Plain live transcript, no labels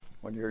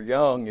when you're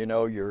young,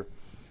 you're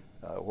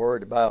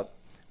worried about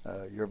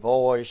your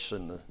voice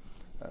and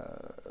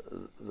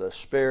the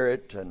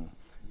spirit and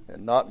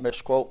not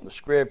misquoting the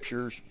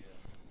scriptures.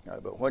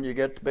 But when you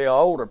get to be an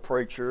older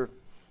preacher,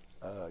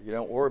 you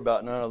don't worry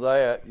about none of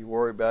that. You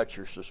worry about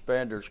your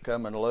suspenders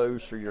coming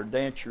loose or your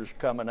dentures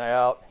coming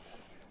out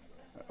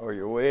or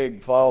your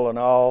wig falling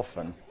off,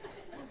 and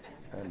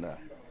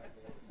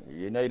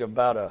you need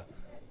about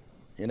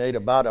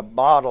a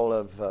bottle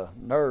of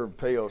nerve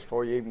pills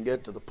before you even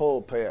get to the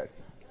pulpit.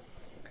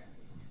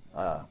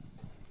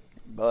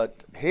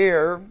 But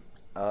here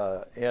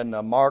in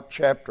Mark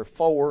chapter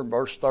 4,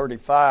 verse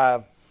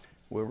 35,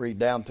 we'll read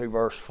down through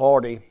verse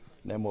 40, and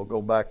then we'll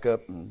go back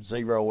up and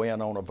zero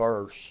in on a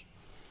verse.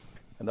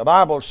 And the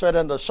Bible said,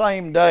 "In the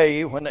same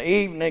day, when the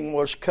evening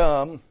was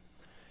come,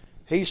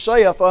 he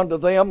saith unto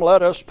them,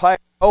 Let us pass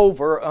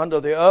over unto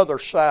the other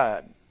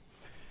side.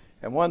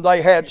 And when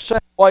they had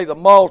sent away the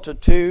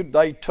multitude,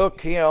 they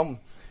took him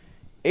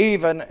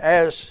even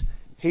as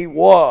he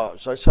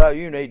was." That's how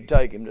you need to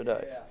take him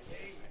today.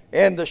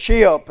 "In the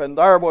ship, and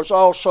there was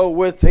also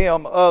with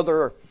him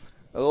other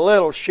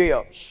little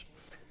ships.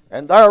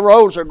 And there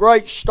arose a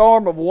great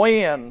storm of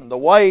wind. The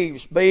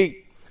waves beat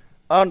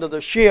unto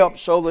the ship,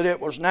 so that it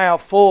was now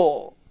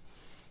full.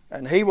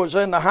 And he was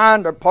in the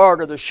hinder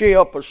part of the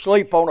ship,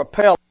 asleep on a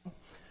pillow.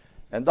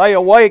 And they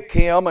awake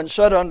him, and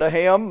said unto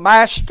him,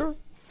 Master,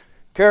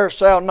 carest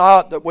thou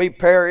not that we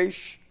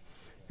perish?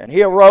 And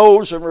he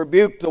arose and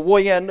rebuked the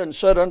wind, and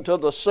said unto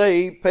the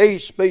sea,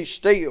 Peace, be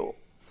still.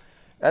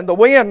 And the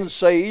wind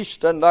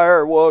ceased, and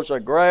there was a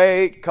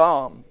great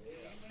calm.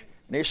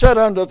 And he said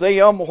unto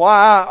them,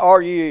 Why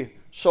are ye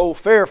so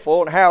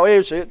fearful, and how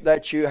is it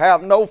that you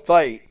have no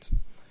faith?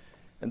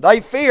 And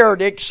they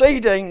feared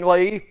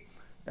exceedingly,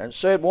 and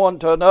said one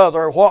to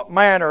another, What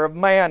manner of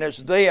man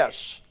is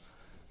this,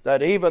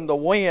 that even the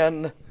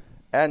wind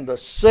and the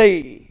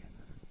sea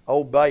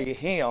obey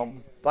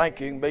him?" Thank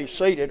you. You can be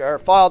seated. Our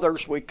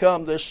fathers, we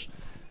come this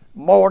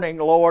morning,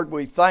 Lord,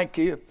 we thank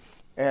you.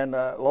 And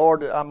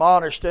Lord, I'm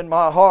honest in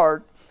my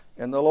heart,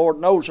 and the Lord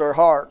knows our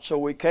heart, so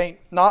we can't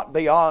not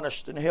be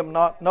honest and him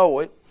not know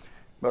it.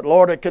 But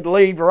Lord, I could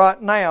leave right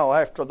now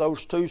after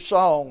those two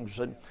songs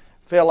and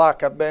feel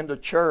like I've been to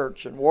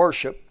church and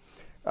worship.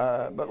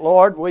 But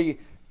Lord, we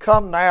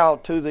come now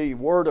to the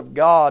Word of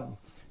God.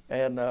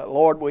 And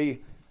Lord,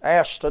 we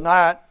ask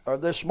tonight or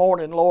this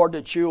morning, Lord,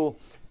 that you'll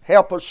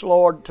help us,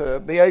 Lord, to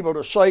be able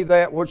to say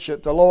that which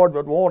the Lord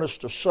would want us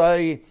to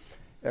say.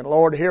 And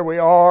Lord, here we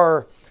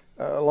are,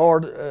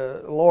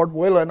 Lord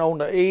willing, on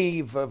the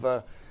eve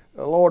of,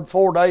 Lord,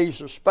 4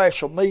 days of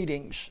special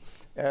meetings.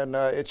 And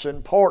it's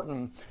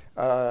important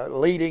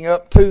leading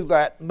up to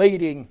that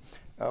meeting,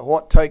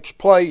 what takes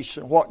place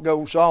and what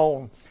goes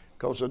on,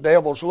 because the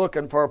devil's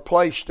looking for a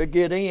place to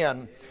get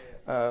in,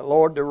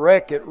 Lord, to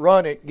wreck it,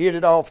 run it, get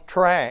it off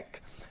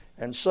track.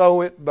 And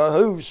so it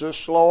behooves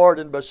us, Lord,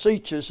 and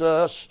beseeches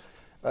us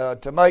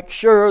to make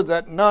sure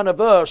that none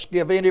of us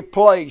give any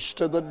place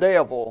to the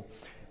devil,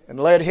 and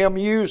let him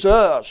use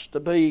us to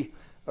be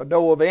a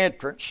door of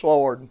entrance,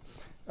 Lord,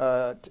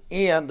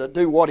 to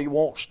do what he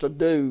wants to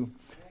do.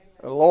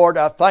 Lord,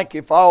 I thank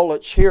you for all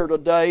that's here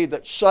today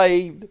that's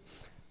saved,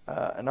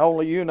 and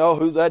only you know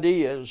who that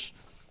is.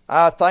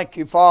 I thank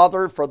you,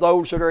 Father, for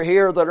those that are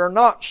here that are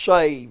not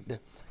saved,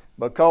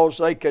 because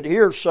they could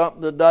hear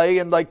something today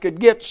and they could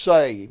get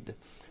saved.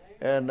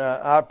 And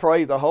I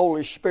pray the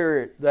Holy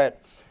Spirit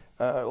that,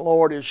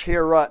 Lord, is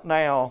here right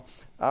now.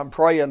 I'm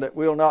praying that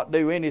we'll not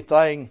do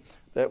anything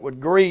that would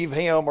grieve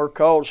him or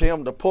cause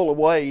him to pull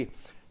away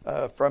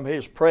from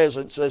his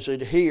presence as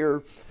it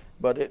here,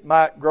 but it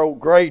might grow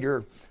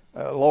greater,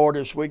 Lord,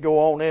 as we go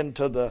on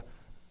into the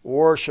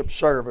worship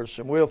service.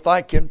 And we'll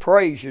thank you and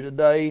praise you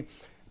today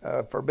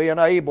for being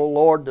able,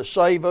 Lord, to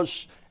save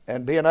us,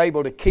 and being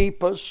able to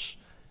keep us,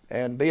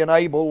 and being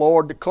able,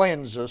 Lord, to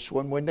cleanse us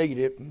when we need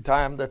it from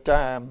time to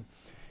time.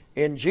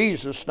 In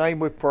Jesus' name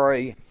we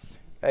pray.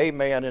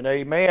 Amen and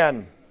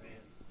amen.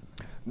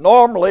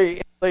 Normally,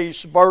 in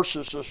these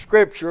verses of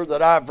Scripture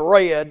that I've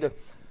read,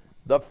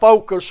 the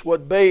focus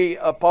would be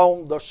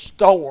upon the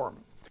storm,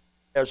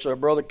 as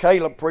Brother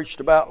Caleb preached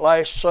about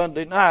last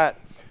Sunday night,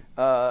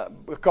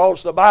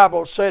 because the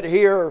Bible said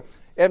here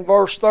in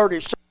verse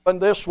 37,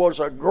 this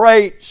was a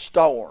great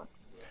storm.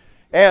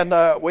 And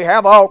we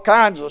have all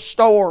kinds of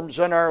storms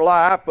in our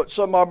life, but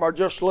some of them are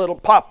just little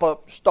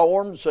pop-up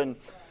storms, and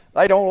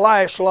they don't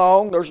last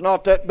long. There's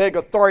not that big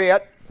a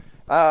threat.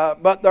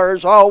 But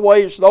there's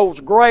always those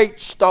great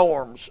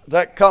storms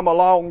that come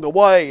along the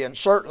way, and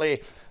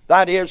certainly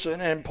that is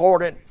an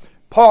important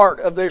part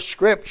of this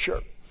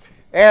Scripture.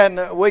 And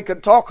we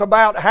could talk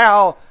about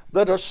how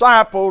the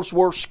disciples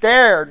were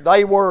scared.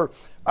 They were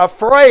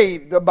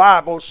afraid, the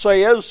Bible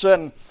says,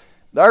 and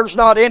there's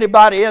not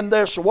anybody in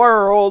this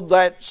world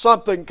that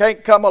something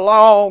can't come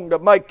along to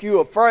make you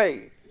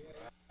afraid.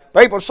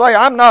 People say,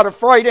 I'm not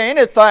afraid of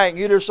anything.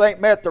 You just ain't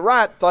met the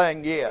right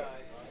thing yet.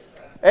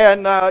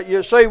 And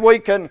you see, we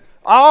can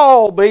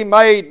all be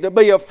made to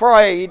be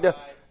afraid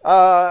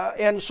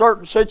in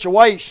certain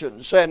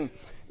situations. And,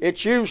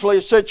 it's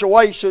usually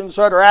situations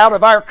that are out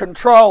of our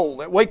control,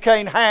 that we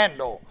can't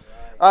handle,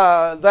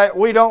 that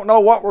we don't know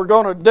what we're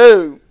going to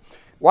do.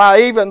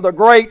 Why, even the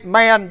great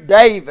man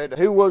David,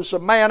 who was a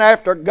man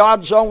after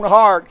God's own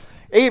heart,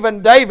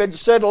 even David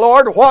said,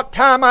 Lord, what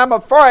time I'm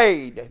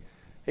afraid,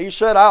 he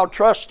said, I'll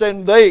trust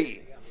in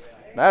Thee.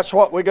 That's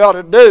what we got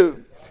to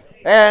do.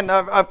 And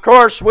of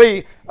course,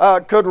 we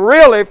could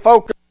really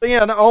focus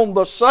in on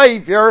the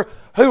Savior,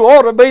 who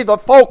ought to be the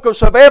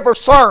focus of every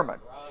sermon.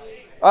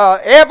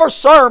 Every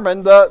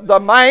sermon,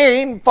 the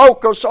main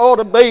focus ought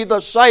to be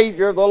the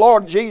Savior, the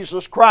Lord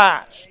Jesus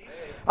Christ.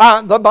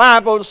 The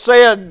Bible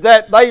said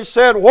that they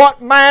said,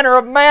 what manner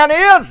of man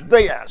is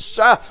this?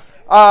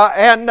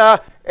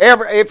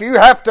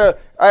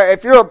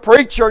 If you're a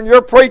preacher and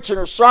you're preaching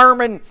a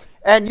sermon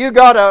and you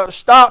got to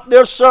stop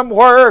this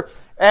somewhere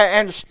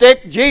and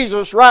stick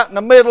Jesus right in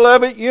the middle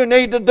of it, you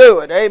need to do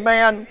it.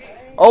 Amen.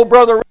 Old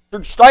Brother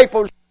Richard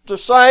Staples used to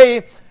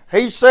say,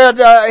 he said,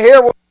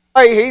 here one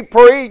day he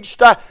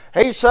preached,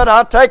 he said,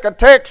 I take a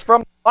text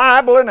from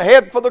Bible and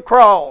head for the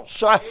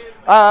cross.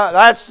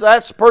 That's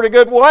a pretty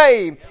good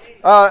way,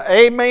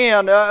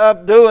 amen,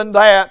 of doing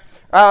that.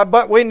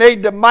 But we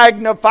need to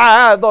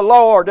magnify the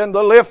Lord and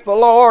to lift the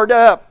Lord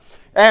up.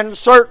 And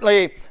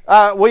certainly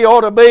we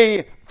ought to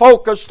be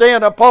focused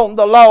in upon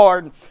the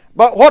Lord.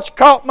 But what's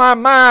caught my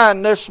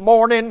mind this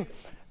morning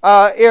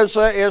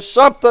is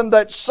something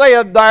that's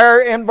said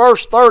there in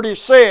verse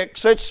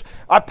 36. It's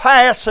a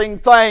passing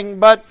thing,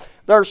 but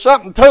there's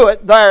something to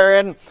it there.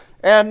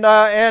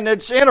 And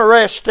it's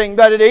interesting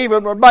that it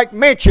even would make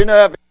mention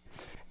of it.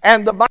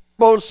 And the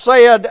Bible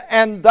said,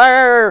 and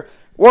there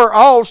were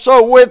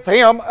also with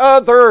him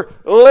other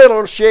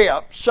little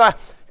ships.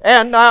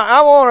 And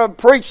I want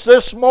to preach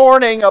this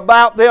morning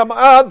about them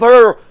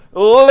other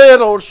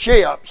little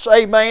ships.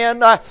 Amen.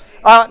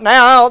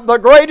 Now, the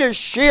greatest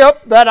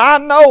ship that I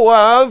know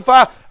of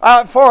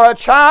for a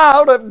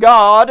child of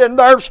God, and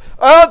there's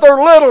other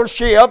little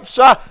ships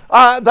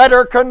that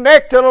are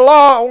connected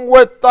along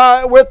with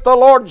the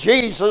Lord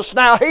Jesus.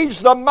 Now,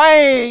 He's the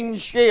main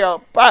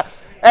ship.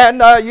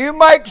 And you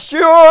make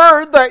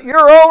sure that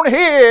you're on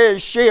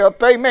His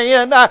ship,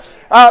 amen,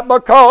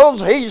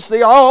 because He's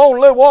the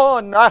only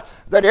one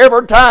that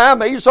every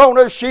time He's on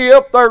a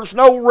ship, there's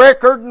no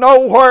record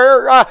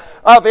nowhere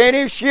of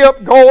any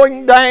ship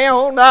going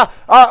down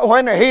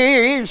when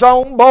He's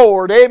on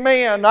board,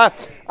 amen.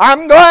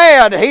 I'm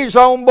glad He's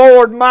on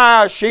board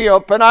my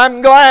ship, and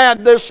I'm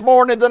glad this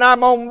morning that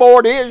I'm on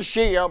board His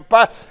ship.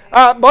 But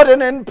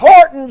an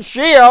important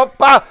ship,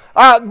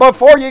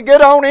 before you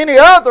get on any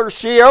other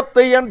ship,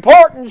 the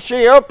important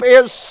ship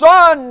is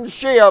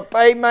sonship.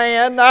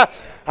 Amen.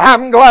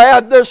 I'm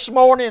glad this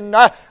morning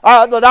that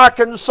I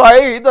can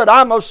say that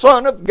I'm a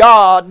son of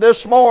God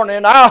this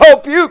morning. I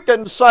hope you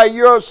can say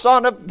you're a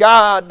son of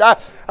God.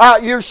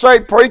 You say,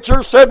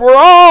 preacher said we're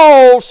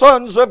all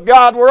sons of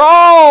God. We're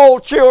all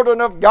children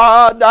of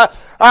God.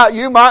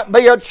 You might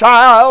be a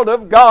child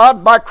of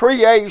God by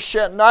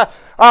creation,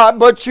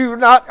 but you're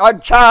not a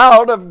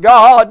child of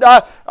God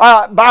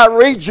by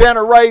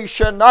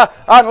regeneration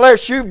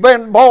unless you've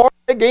been born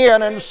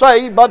again and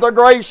saved by the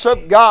grace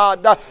of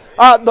God.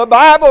 The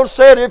Bible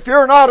said if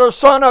you're not a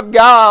son of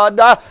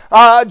God,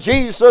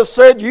 Jesus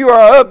said you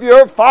are of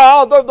your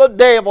father the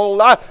devil.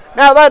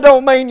 Now that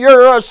don't mean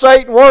you're a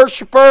Satan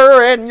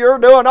worshiper and you're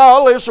doing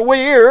all this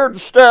weird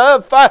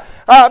stuff,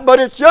 but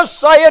it's just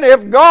saying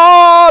if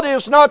God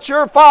is not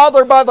your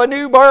father by the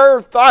new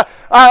birth,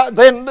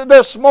 then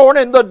this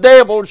morning the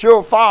devil's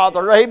your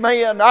father.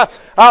 Amen.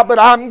 But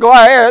I'm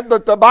glad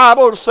that the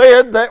Bible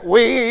said that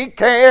we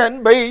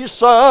can be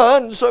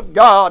sons of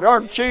God,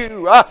 aren't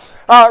you?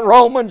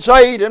 Romans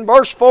 8 and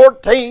verse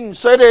 14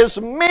 said, as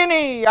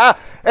many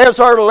as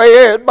are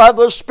led by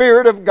the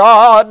Spirit of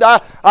God,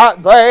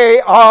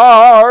 they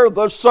are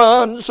the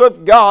sons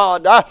of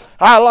God.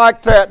 I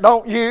like that,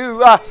 don't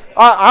you?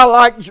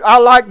 I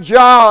like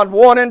John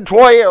 1 and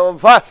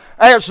 12.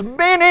 As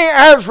many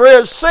as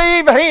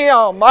receive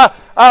Him,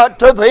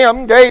 to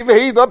them gave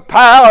He the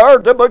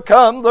power to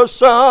become the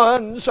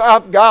sons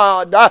of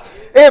God.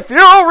 If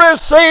you'll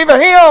receive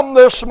Him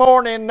this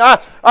morning,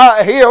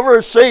 He'll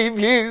receive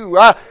you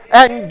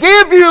and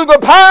give you the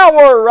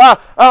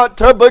power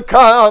to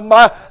become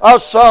a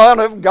son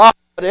of God.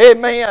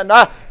 Amen.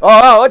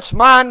 It's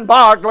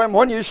mind-boggling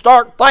when you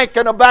start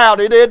thinking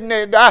about it, isn't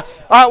it?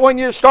 When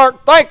you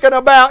start thinking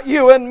about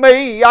you and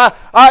me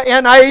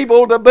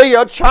enabled to be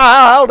a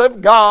child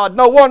of God.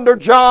 No wonder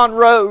John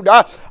wrote,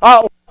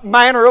 what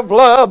manner of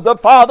love the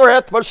Father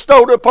hath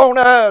bestowed upon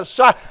us,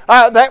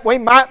 that we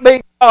might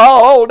be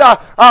called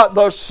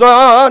the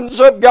sons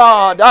of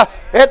God.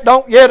 It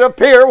don't yet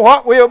appear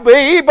what we'll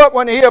be, but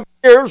when He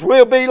appears,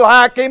 we'll be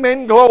like Him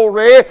in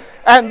glory,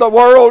 and the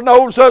world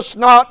knows us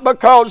not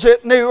because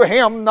it knew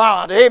Him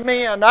not.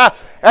 Amen.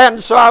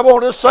 And so I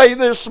want to say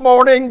this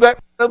morning that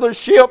of the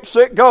ships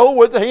that go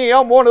with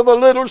him, one of the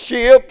little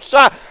ships,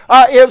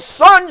 is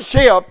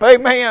sonship.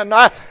 Amen.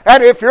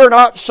 And if you're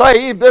not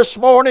saved this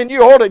morning,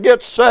 you ought to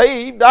get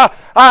saved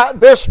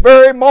this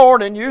very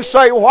morning. You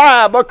say,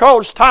 why?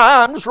 Because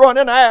time's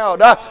running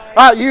out.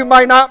 You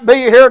may not be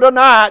here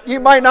tonight. You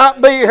may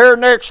not be here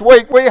next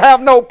week. We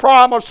have no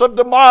promise of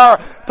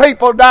tomorrow.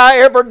 People die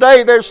every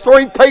day. There's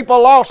 3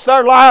 people lost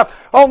their life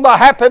on the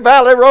Happy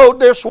Valley Road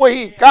this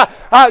week.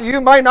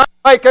 You may not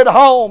make it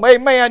home.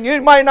 Amen.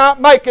 You may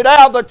not make it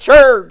out of the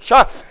church.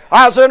 I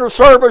was in a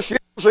service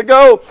years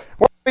ago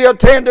where we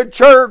attended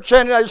church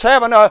and was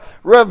having a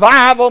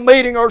revival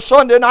meeting or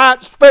Sunday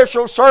night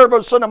special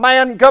service, and a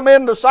man come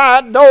in the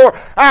side door.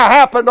 I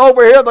happened to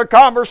overhear the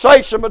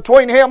conversation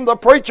between him and the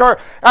preacher,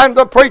 and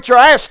the preacher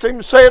asked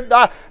him, said,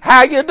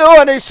 how you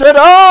doing? He said,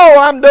 oh,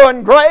 I'm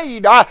doing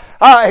great.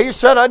 He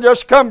said, I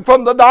just come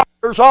from the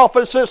doctor's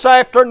office this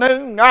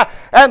afternoon,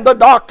 and the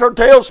doctor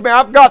tells me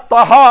I've got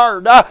the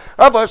heart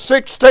of a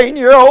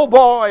 16-year-old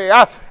boy.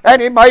 And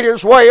he made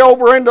his way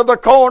over into the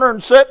corner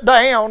and sat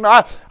down.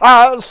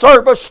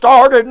 Service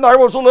started, and there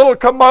was a little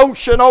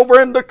commotion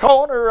over in the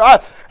corner.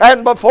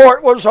 And before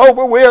it was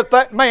over with,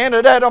 that man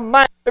had had a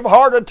massive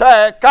heart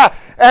attack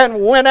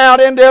and went out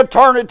into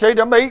eternity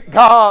to meet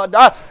God.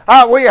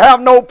 We have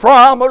no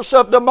promise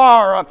of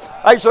tomorrow.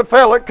 There's a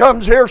fellow that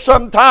comes here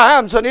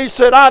sometimes, and he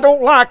said, I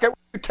don't like it.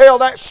 You tell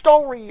that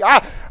story.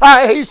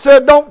 He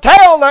said, don't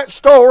tell that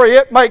story.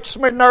 It makes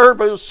me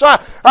nervous. Well,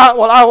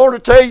 I want to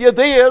tell you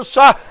this.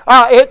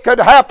 It could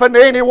happen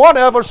to any one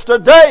of us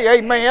today.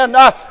 Amen.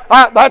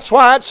 That's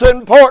why it's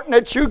important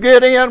that you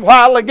get in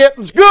while the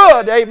getting's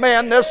good.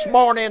 Amen. This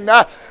morning.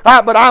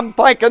 But I'm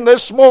thinking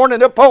this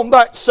morning upon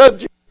that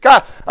subject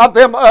of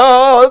them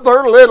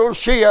other little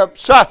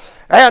ships.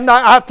 And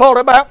I thought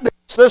about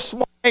this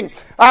morning.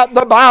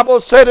 The Bible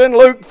said in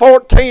Luke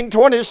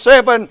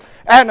 14:27,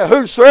 and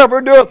whosoever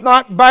doeth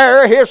not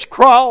bear his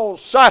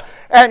cross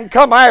and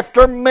come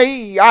after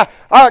me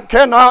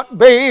cannot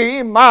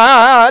be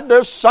my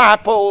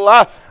disciple.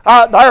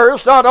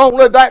 There's not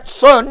only that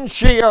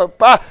sonship,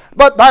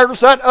 but there's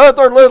that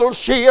other little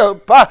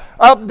ship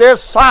of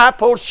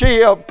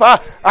discipleship.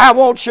 I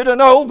want you to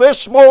know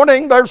this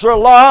morning there's a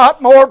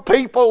lot more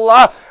people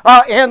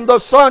in the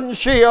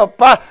sonship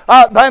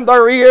than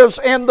there is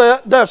in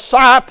the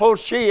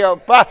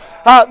discipleship.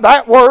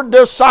 That word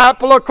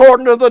disciple,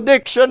 according to the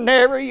dictionary,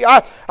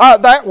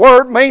 that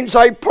word means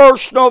a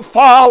personal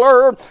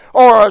follower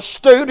or a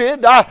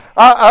student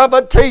of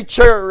a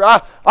teacher.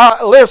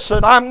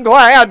 Listen, I'm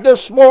glad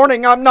this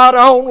morning I'm not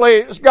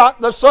only got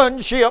the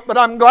sonship, but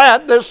I'm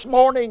glad this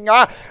morning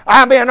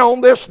I'm in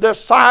on this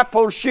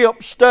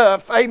discipleship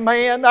stuff.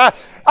 Amen.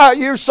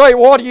 You say,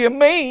 what do you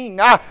mean?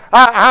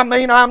 I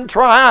mean, I'm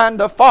trying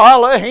to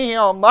follow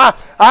Him.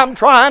 I'm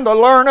trying to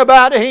learn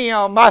about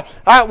Him.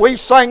 We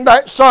sang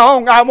that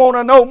song, I want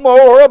to know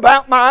more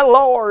about my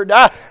Lord,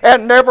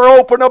 and never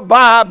open a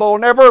Bible,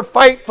 never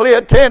faithfully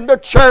attend a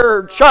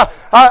church.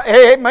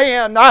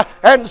 Amen.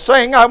 And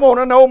sing, I want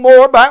to know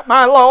more about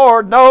my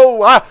Lord.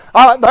 No,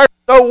 there's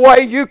no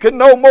way you can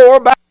know more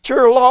about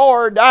your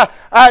Lord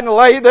and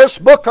lay this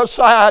book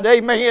aside.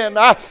 Amen.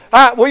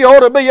 We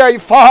ought to be a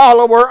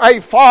follower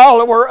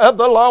of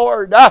the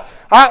Lord.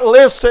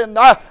 Listen,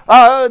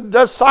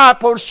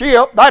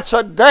 discipleship, that's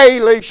a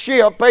daily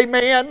ship.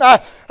 Amen.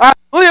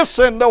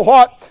 Listen to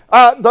what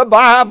the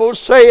Bible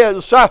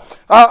says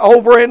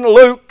over in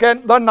Luke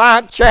in the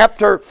 9th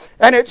chapter.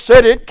 And it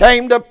said it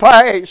came to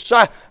pass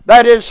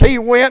that as he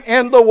went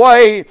in the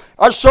way,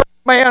 a certain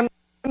man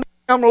said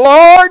to him,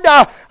 Lord,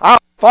 I'll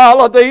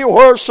follow thee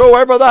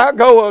wheresoever thou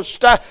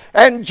goest.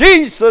 And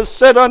Jesus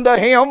said unto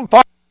him,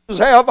 foxes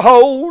have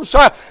holes,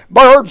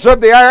 birds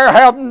of the air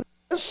have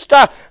nests,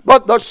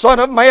 but the Son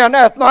of Man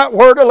hath not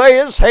where to lay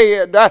his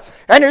head.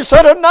 And he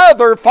said,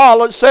 another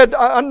follow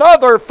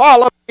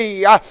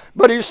me.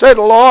 But he said,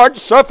 Lord,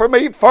 suffer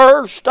me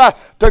first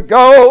to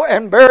go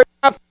and bury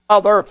my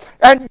father.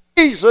 And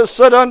Jesus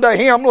said unto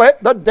him,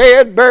 let the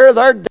dead bury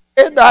their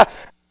dead,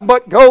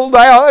 but go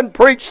thou and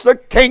preach the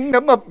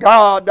kingdom of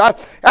God.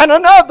 And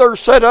another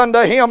said unto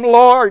him,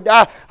 Lord,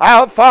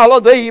 I'll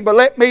follow thee, but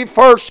let me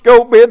first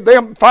go bid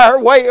them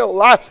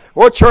farewell,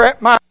 which are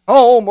at my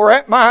home or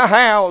at my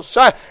house.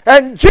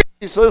 And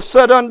Jesus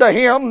said unto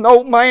him,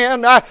 no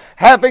man,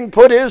 having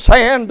put his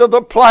hand to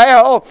the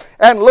plow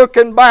and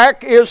looking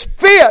back, is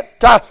fit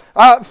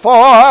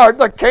for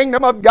the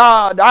kingdom of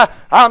God.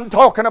 I'm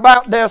talking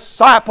about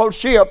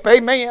discipleship.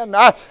 Amen.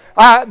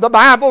 The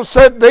Bible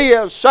said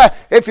this.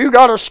 If you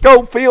got a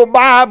Scofield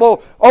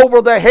Bible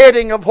over the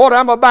heading of what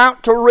I'm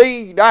about to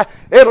read,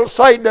 it'll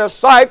say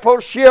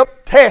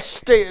discipleship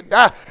tested.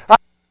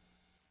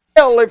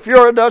 If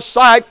you're a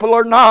disciple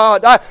or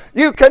not.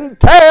 You can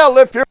tell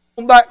if you're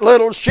on that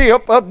little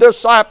ship of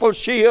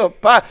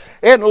discipleship.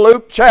 In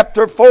Luke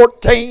chapter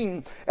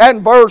 14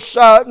 and verse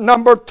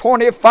number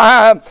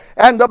 25,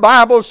 and the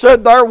Bible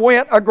said there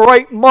went a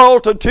great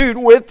multitude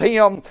with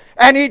him,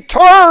 and he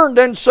turned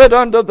and said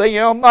unto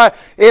them,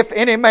 if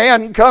any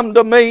man come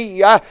to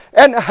me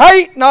and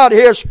hate not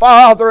his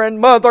father and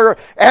mother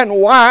and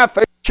wife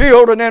and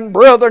children and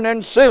brethren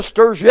and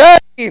sisters, yea,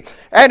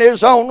 and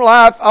his own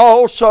life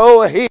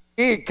also, he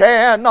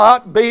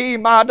cannot be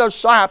my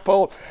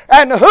disciple.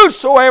 And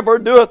whosoever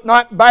doeth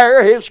not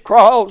bear his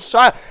cross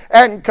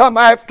and come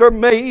after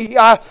me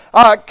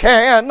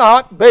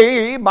cannot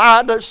be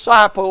my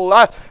disciple.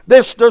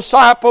 This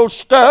disciple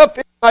stuff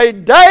is a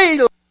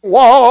daily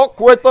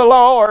walk with the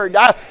Lord.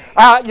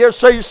 You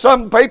see,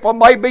 some people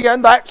may be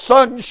in that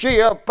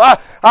sonship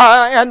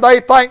and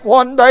they think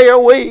one day a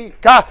week.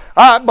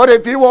 But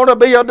if you want to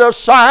be a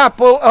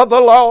disciple of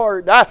the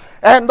Lord,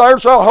 and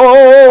there's a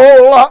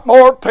whole lot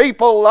more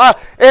people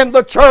in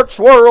the church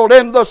world,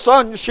 in the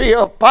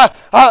sonship,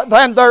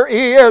 than there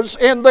is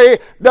in the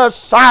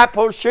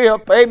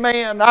discipleship.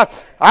 Amen.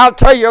 I'll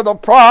tell you the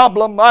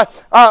problem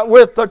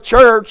with the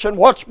church and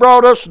what's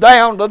brought us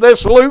down to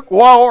this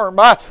lukewarm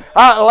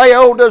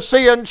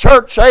Laodicean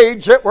church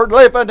age that we're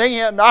living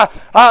in,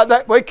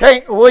 that we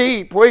can't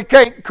weep, we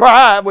can't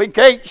cry, we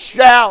can't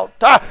shout,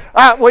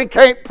 we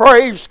can't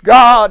praise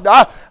God.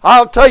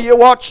 I'll tell you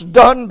what's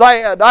done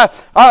that.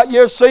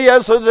 You see,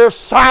 as a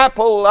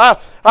disciple,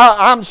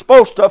 I'm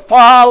supposed to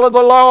follow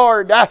the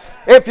Lord.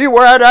 If you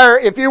were at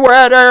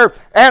our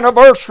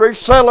anniversary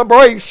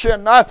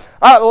celebration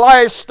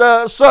last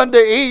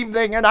Sunday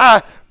evening, and I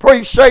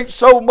appreciate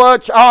so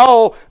much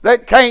all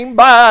that came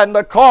by and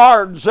the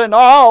cards and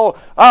all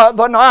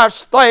the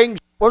nice things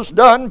was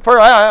done for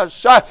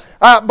us.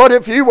 But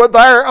if you were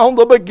there on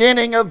the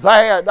beginning of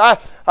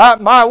that,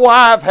 my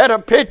wife had a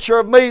picture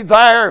of me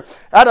there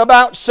at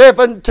about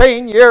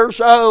 17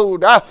 years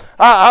old.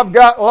 I've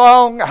got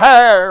long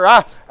hair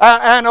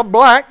and a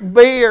black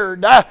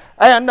beard.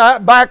 And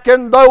back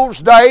in those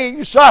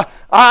days,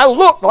 I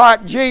looked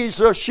like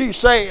Jesus, she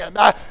said.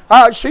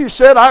 She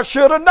said, I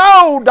should have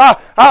known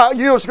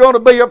you was going to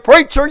be a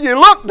preacher. You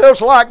look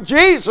just like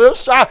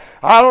Jesus. I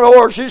don't know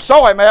where she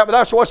saw him at, but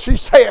that's what she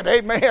said.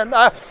 Amen.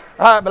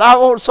 But I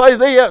want to say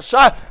this.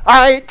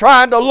 I ain't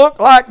trying to look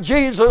like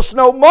Jesus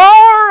no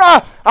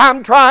more.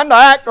 I'm trying to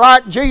act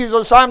like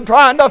Jesus. I'm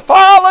trying to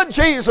follow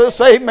Jesus.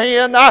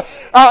 Amen.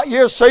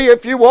 You see,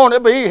 if you want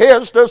to be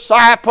His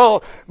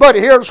disciple. But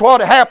here's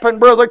what happened,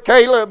 Brother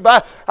Caleb.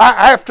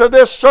 After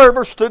this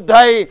service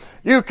today,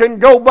 you can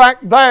go back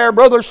there.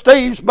 Brother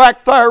Steve's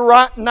back there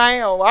right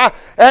now.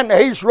 And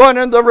he's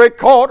running the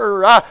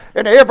recorder.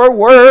 And every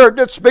word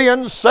that's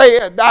being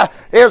said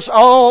is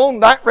on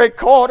that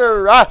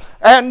recorder.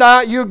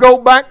 And you go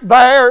back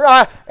there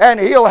and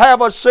he'll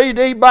have a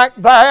CD back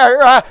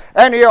there.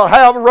 And he'll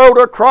have wrote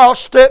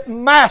across it,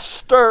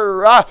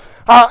 Master.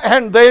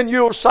 And then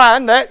you'll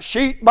sign that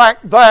sheet back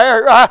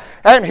there,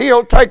 and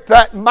he'll take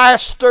that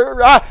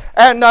Master,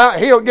 and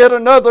he'll get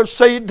another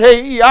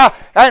CD,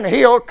 and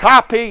he'll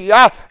copy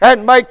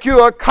and make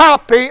you a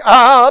copy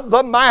of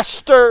the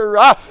Master.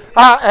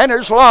 And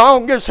as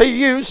long as he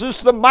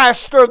uses the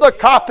Master, the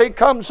copy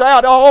comes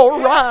out all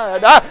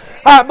right.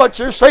 But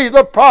you see,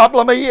 the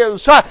problem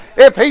is,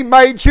 if he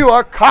made you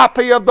a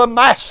copy of the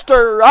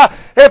Master,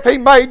 if he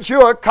made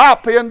you a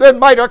copy and then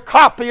made a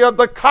copy of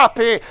the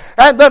copy,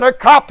 and then a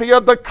copy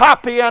of the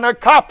copy and a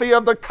copy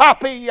of the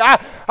copy,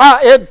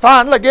 it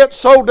finally gets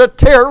so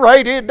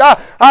deteriorated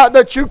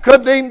that you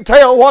couldn't even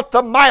tell what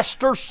the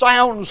Master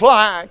sounds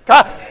like.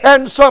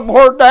 And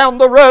somewhere down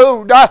the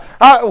road,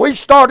 we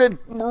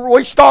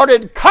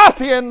started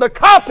copying the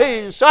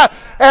copies,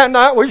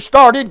 and we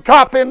started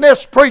copying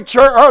this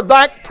preacher or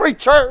that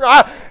preacher,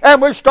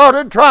 and we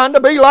started trying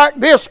to be like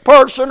this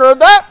person or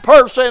that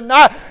person.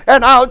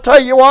 And I'll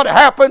tell you what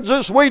happens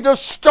is we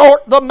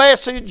distort the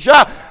message.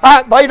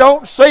 They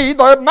don't see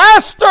the Master.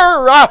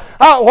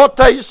 What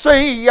they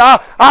see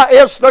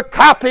is the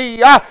copy.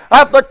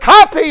 The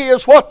copy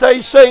is what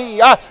they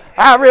see.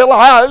 I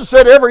realize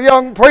that every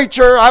young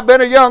preacher, I've been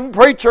a young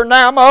preacher,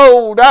 now I'm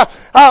old,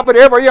 but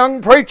every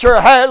young preacher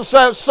has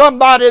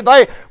somebody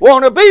they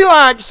want to be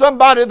like,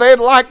 somebody they'd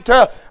like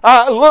to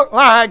look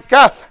like.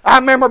 I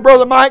remember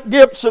Brother Mike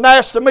Gibson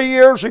asked me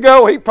years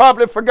ago, he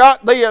probably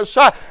forgot this,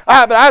 but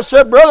I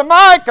said, Brother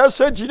Mike, I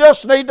said, you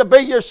just need to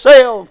be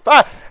yourself.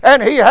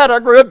 And he had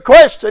a good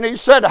question. He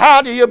said,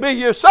 how do you be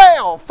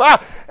yourself?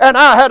 And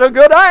I had a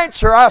good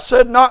answer. I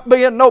said, not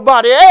being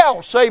nobody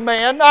else.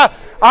 Amen.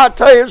 I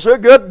tell you, it's a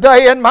good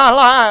day in my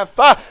life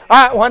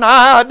when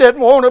I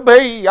didn't want to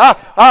be.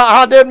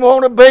 I didn't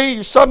want to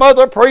be some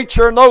other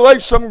preacher. And though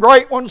there's some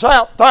great ones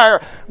out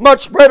there,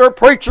 much better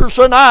preachers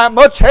than I,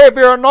 much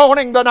heavier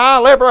anointing than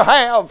I'll ever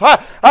have.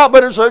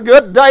 But it's a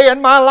good day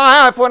in my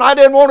life when I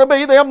didn't want to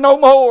be them no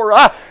more.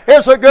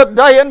 It's a good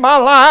day in my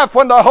life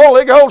when the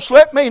Holy Ghost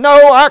let me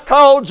know I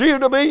called you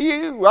to be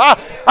you.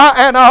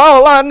 And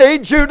all I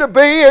need you to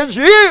be is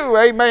you.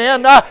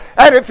 Amen.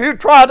 And if you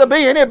try to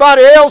be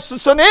anybody else,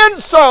 it's an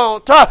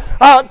insult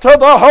to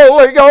the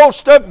Holy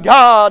Ghost of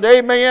God.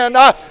 Amen.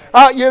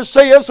 You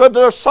see, as a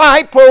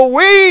disciple,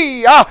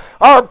 we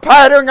are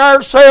patterning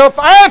ourselves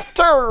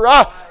after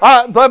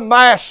the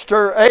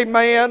Master.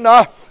 Amen.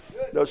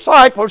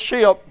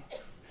 Discipleship,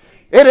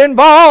 it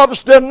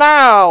involves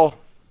denial.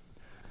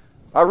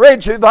 I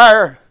read you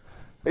there.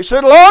 He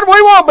said, Lord,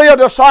 we want to be a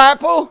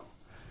disciple.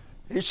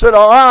 He said,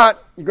 all right,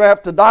 You're going to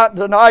have to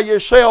deny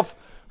yourself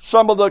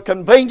some of the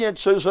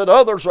conveniences that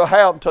others will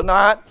have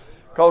tonight,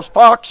 because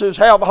foxes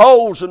have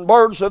holes and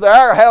birds of the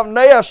air have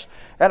nests,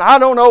 and I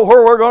don't know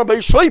where we're going to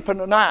be sleeping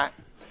tonight.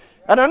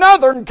 And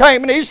another one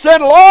came and he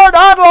said, Lord,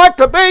 I'd like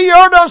to be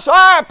your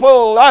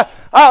disciple,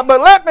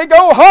 but let me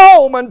go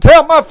home and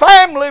tell my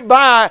family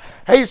bye.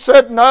 He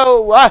said,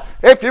 no,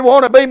 if you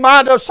want to be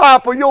my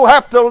disciple, you'll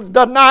have to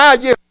deny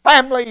your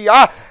family,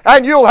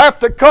 and you'll have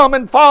to come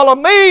and follow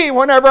me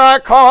whenever I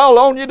call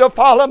on you to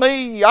follow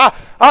me.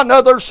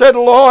 Another said,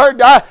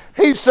 Lord,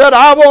 he said,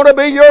 I want to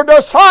be your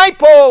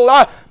disciple,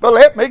 but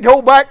let me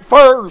go back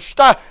first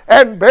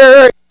and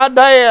bury my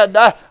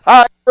dad.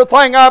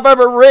 Everything I've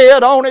ever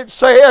read on it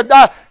said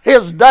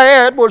his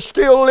dad was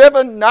still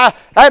living,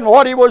 and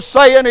what he was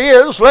saying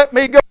is, let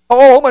me go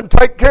home and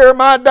take care of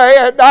my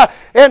dad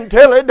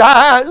until he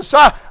dies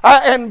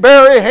and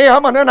bury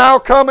him, and then I'll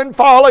come and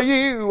follow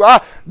you.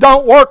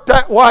 Don't work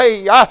that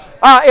way.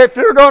 If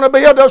you're going to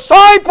be a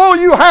disciple,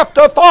 you have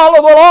to follow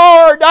the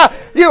Lord.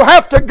 You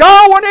have to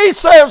go when He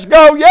says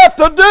go. You have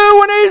to do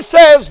when He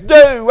says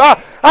do.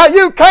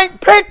 You can't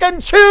pick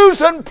and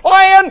choose and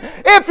plan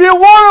if you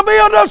want to be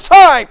a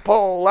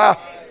disciple. I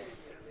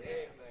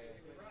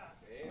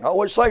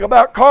always think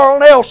about Carl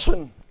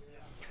Nelson.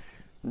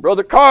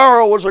 Brother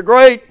Carl was a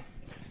great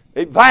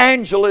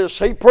evangelist.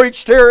 He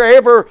preached here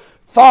every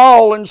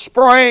fall and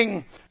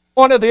spring,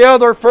 one or the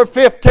other, for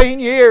 15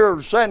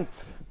 years, and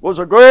was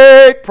a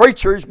great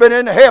preacher. He's been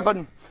in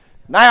heaven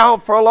now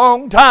for a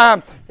long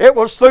time. It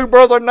was through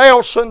Brother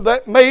Nelson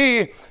that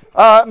me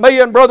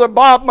and Brother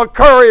Bob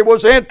McCurry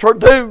was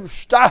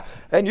introduced.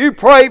 And you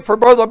pray for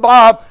Brother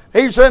Bob.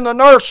 He's in the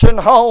nursing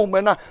home,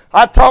 and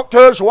I talked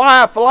to his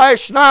wife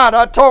last night.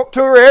 I talked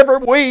to her every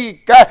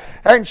week,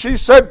 and she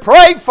said,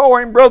 pray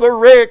for him, Brother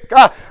Rick.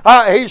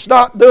 He's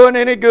not doing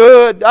any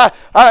good.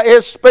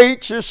 His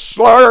speech is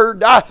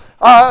slurred.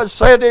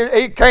 Said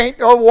he can't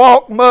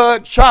walk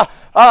much.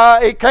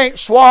 He can't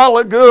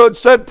swallow good.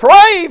 Said,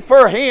 pray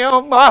for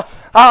him.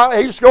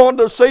 He's going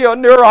to see a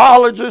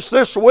neurologist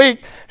this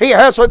week. He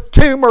has a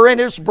tumor in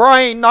his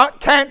brain, not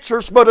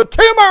cancers, but a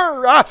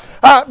tumor.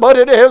 But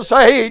at his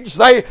age,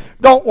 they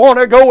don't want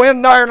to go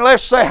in there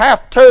unless they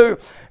have to.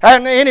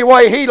 And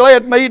anyway, he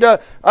led me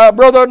to,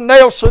 Brother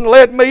Nelson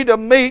led me to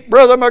meet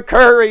Brother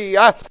McCurry.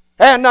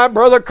 And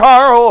Brother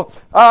Carl,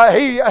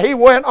 he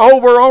went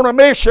over on a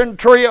mission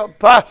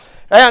trip.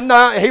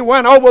 And he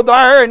went over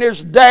there, and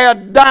his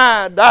dad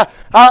died.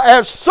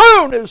 As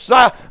soon as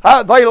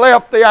they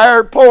left the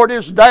airport,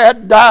 his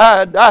dad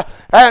died.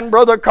 And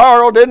Brother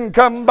Carl didn't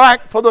come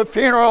back for the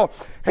funeral.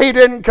 He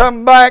didn't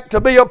come back to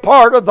be a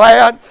part of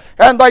that.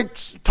 And they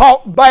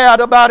talked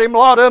bad about him, a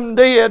lot of them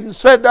did, and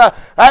said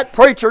that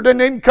preacher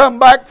didn't even come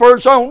back for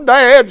his own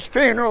dad's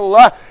funeral.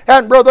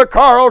 And Brother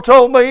Carl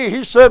told me,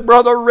 he said,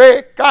 Brother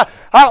Rick,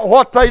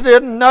 what they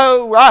didn't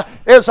know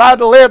is I'd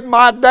led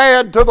my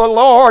dad to the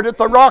Lord at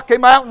the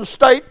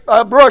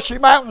Brushy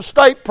Mountain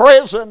State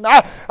Prison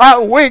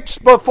weeks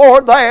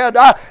before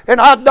that, and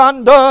I'd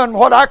done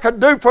what I could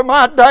do for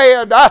my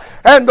dad,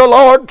 and the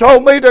Lord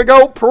told me to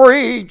go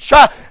preach,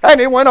 and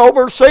he went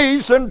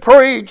overseas and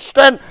preached,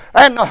 and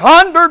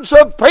hundreds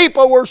of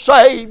people were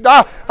saved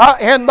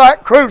in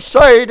that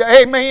crusade.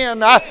 Amen.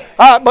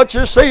 But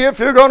you see, if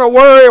you're going to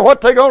worry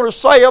what they're going to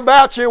say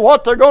about you,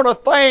 what they're going to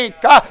think,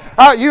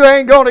 you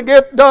ain't going to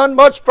get done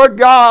much for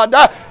God.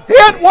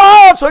 It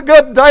was a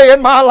good day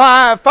in my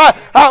life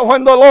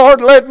when the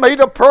Lord led me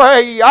to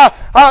pray.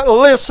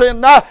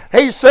 Listen,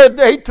 He said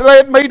He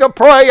led me to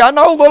pray. I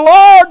know the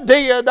Lord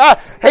did.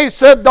 He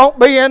said, don't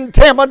be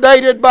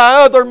intimidated by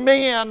other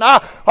men.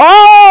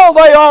 All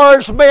they are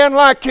is men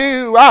like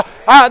you.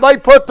 They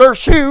put their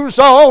shoes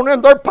on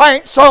and their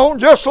pants on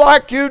just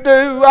like you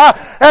do.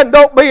 And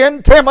don't be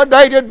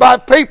intimidated by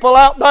people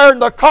out there in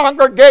the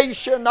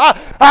congregation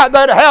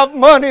that have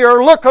money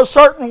or look a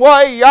certain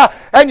way.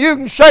 And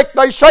they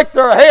shake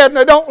their head and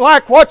they don't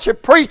like what you're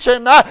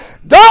preaching.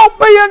 Don't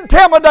be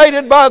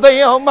intimidated by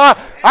them.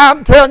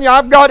 I'm telling you,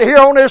 I've got here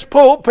on this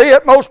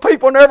pulpit. Most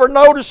people never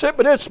notice it,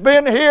 but it's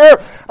been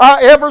here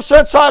ever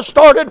since I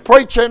started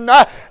preaching.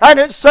 And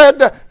it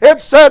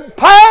said,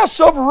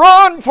 passive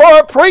run for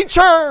a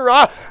preacher.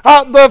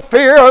 The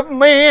fear of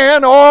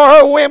men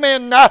or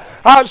women.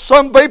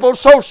 Some people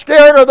so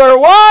scared of their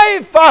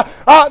wife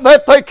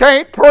that they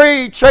can't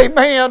preach.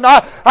 Amen.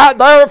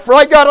 They're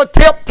afraid, got to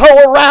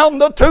tiptoe around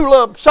the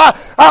tulips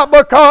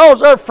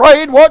because they're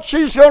afraid what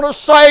she's going to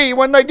say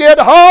when they get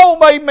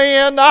home.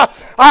 Amen.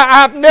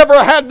 I've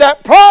never had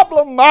that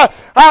problem. There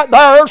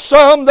are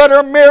some that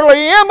are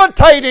merely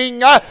imitating.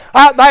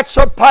 That's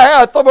a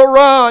path of a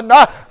run.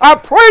 A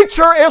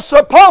preacher is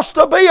supposed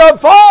to be a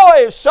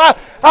voice.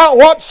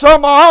 What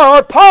some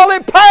are Polly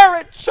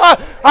Parrots.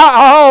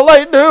 All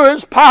they do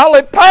is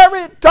Polly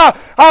Parrot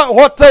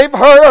what they've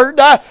heard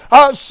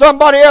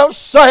somebody else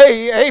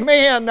say.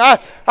 Amen.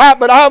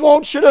 But I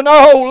want you to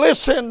know,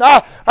 listen,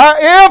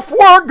 if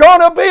we're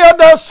going to be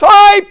a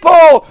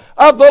disciple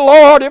of the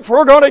Lord, if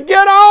we're going to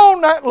get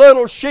on that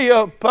little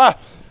ship,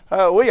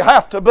 we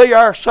have to be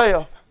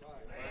ourselves.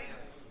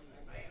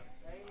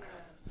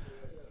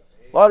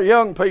 A lot of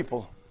young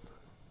people,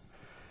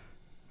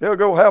 they'll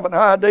go have an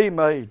ID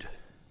made.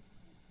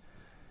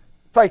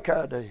 Fake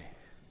ID.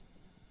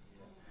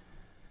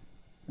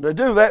 They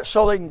do that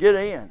so they can get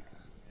in.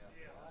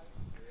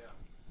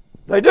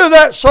 They do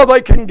that so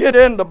they can get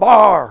in the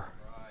bar.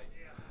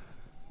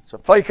 It's a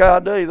fake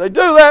ID. They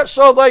do that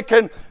so they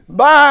can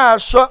buy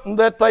something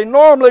that they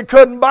normally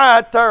couldn't buy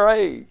at their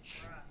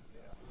age.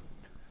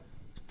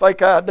 It's a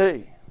fake ID.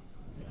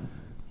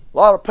 A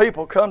lot of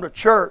people come to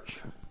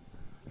church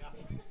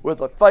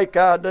with a fake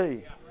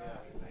ID.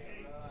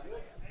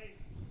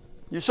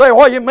 You say,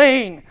 what do you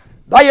mean?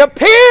 They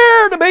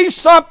appear to be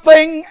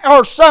something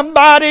or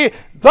somebody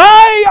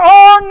they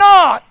are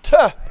not.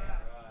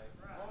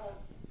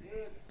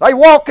 They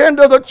walk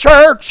into the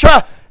church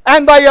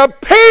and they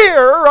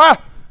appear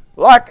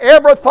like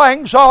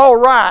everything's all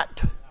right.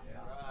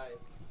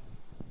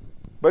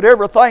 But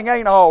everything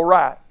ain't all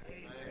right.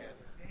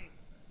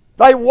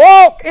 They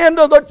walk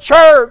into the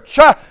church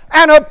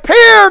and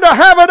appear to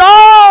have it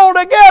all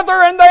together,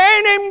 and they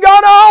ain't even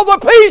got all the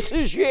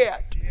pieces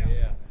yet.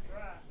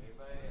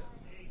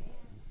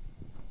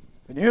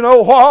 And you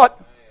know what?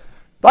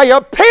 They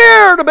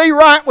appear to be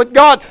right with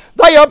God.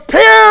 They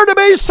appear to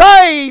be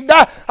saved.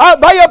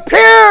 They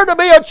appear to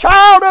be a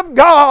child of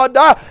God.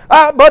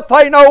 But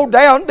they know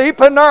down deep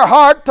in their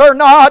heart they're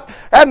not.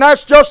 And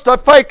that's just a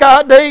fake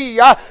ID.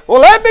 Well,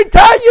 let me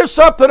tell you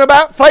something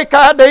about fake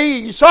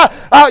IDs.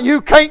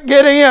 You can't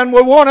get in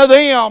with one of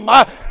them.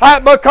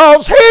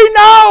 Because He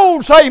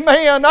knows,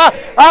 amen,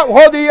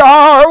 whether you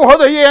are or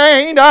whether you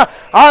ain't.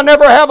 I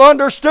never have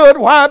understood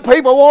why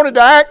people wanted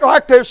to act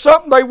like there's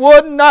something they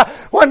wouldn't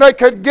when they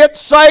could get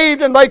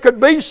saved and they could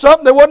be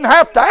something they wouldn't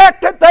have to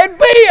act that they'd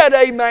be it.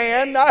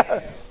 Amen.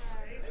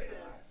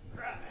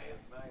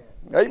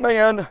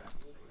 Amen.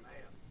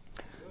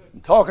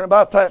 I'm talking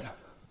about that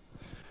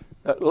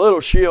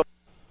little ship,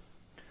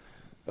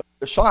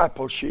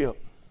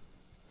 discipleship.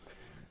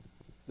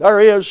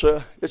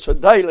 It's a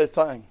daily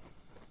thing.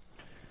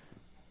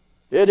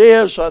 It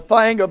is a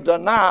thing of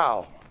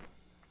denial.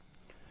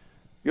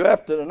 You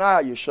have to deny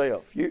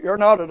yourself. You're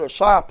not a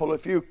disciple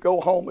if you go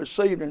home this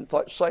evening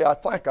and say, I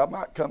think I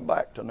might come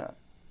back tonight.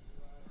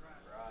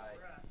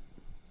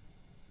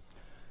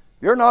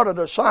 You're not a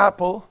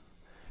disciple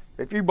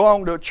if you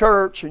belong to a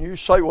church and you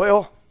say,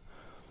 well,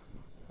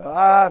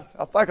 I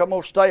think I'm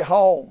going to stay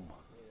home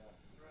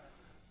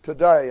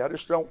today. I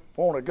just don't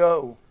want to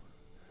go.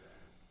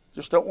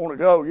 Just don't want to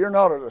go. You're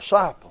not a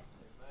disciple.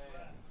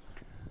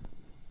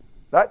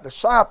 That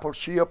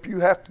discipleship, you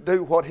have to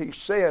do what He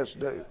says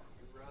do.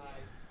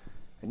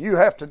 And you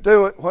have to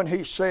do it when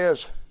He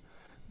says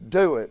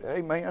do it.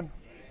 Amen.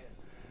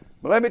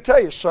 But let me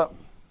tell you something.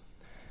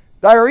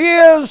 There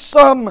is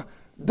some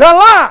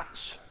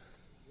delights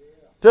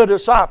to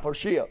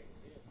discipleship.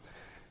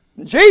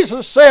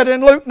 Jesus said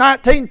in Luke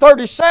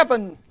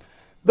 19:37,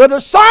 the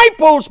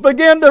disciples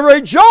began to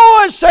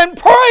rejoice and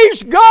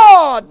praise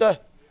God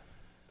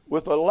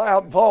with a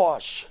loud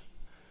voice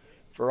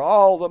for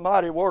all the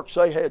mighty works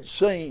they had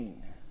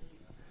seen.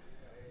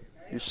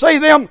 You see,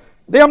 them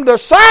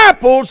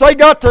disciples, they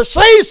got to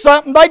see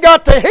something, they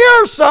got to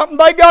hear something,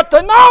 they got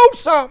to know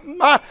something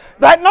that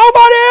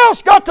nobody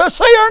else got to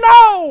see or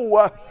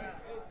know.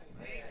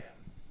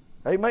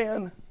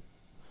 Amen.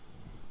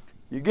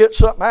 You get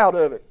something out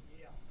of it.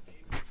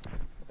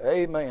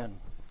 Amen.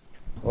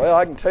 Well,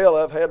 I can tell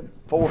I've had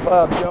 4 or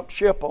 5 jump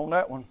ship on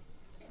that one.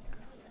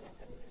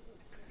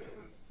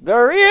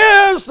 There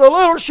is the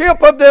little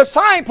ship of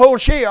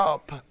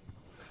discipleship.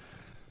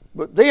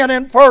 But then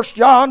in 1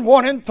 John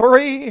 1 and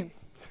 3,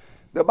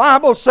 the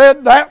Bible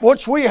said, that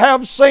which we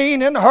have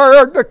seen and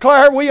heard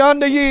declare we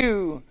unto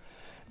you,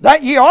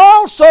 that ye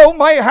also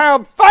may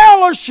have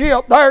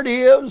fellowship, there it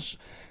is,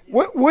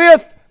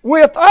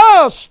 with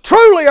us.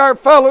 Truly our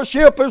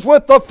fellowship is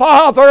with the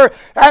Father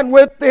and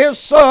with His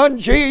Son,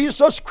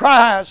 Jesus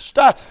Christ.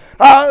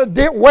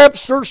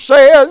 Webster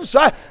says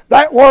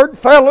that word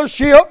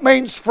fellowship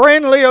means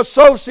friendly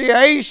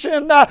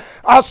association,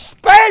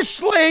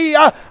 especially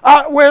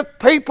with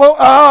people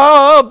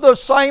of the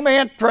same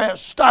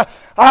interest.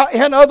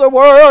 In other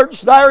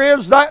words, there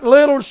is that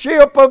little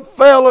ship of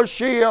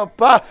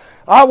fellowship.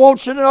 I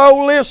want you to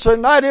know,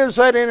 listen, that is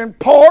an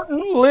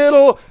important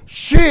little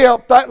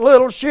ship, that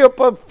little ship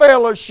of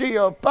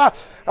fellowship.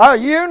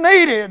 You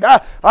need it.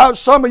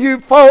 Some of you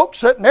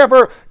folks that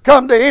never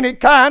come to any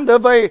kind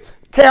of a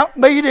camp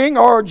meeting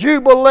or a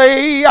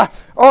jubilee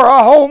or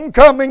a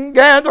homecoming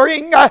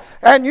gathering,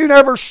 and you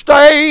never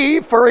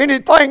stay for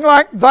anything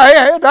like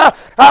that.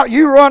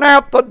 You run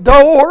out the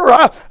door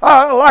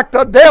like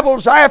the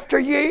devil's after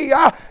ye,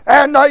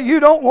 and you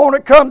don't want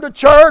to come to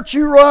church.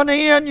 You run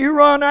in, you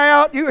run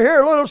out, you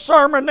hear a little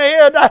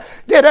sermonette,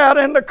 get out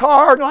in the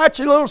car and light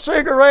your little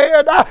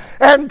cigarette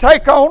and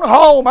take on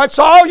home. That's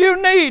all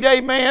you need,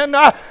 amen.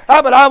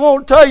 But I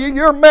won't tell you,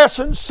 you're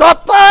missing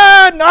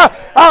something.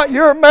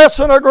 You're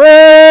missing a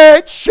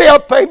great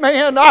ship,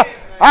 amen.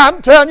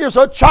 I'm telling you, as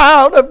a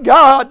child of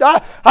God,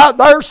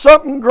 there's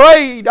something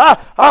great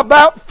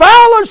about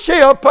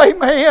fellowship.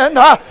 Amen.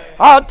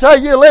 I'll tell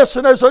you,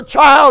 listen, as a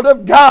child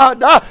of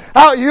God,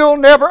 you'll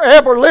never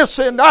ever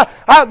listen.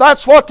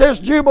 That's what this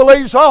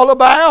Jubilee's all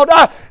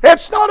about.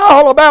 It's not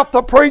all about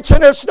the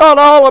preaching. It's not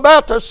all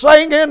about the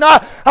singing.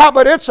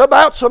 But it's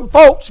about some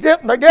folks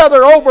getting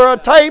together over a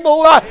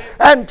table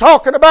and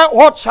talking about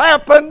what's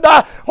happened,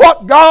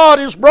 what God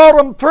has brought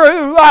them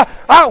through,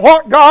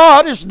 what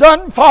God has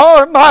done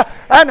for them,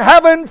 and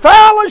having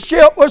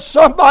fellowship with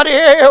somebody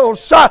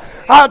else.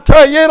 I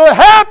tell you, it'll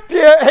help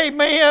you.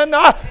 Amen.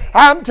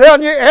 I'm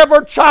telling you,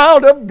 every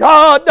child of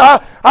God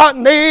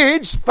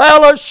needs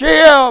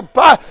fellowship,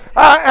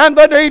 and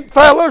they need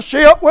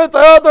fellowship with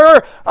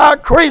other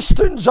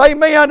Christians.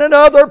 Amen. And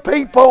other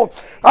people.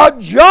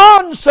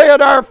 John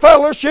said our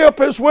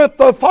fellowship is with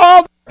the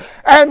Father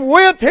and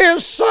with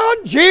His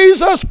Son,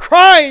 Jesus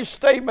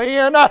Christ.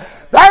 Amen.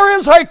 There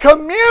is a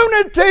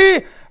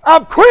community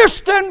of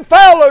Christian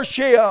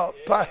fellowship.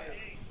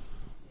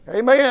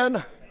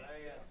 Amen.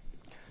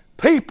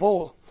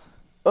 People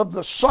of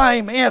the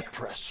same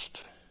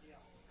interest.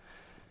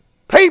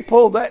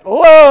 People that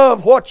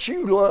love what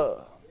you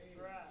love.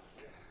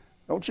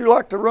 Don't you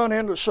like to run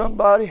into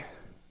somebody?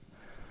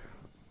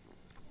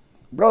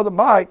 Brother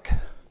Mike,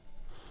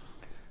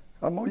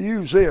 I'm going to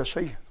use this.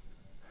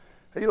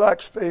 He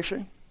likes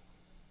fishing.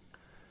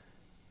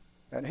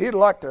 And he'd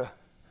like to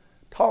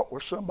talk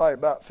with somebody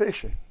about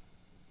fishing.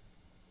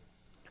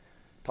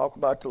 Talk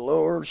about the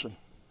lures and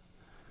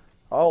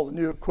all the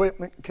new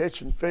equipment,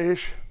 catching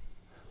fish.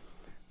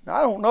 Now,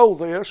 I don't know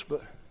this,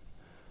 but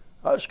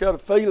I just got a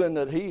feeling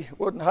that he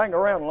wouldn't hang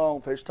around long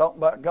if he's talking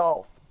about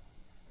golf.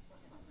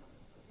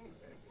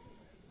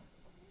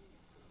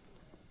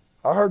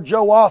 I heard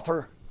Joe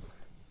Arthur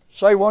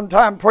say one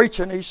time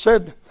preaching, he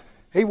said,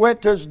 he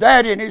went to his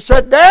daddy and he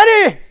said,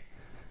 Daddy,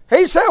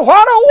 he said,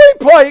 why don't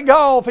we play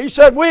golf? He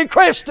said, we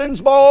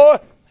Christians, boy.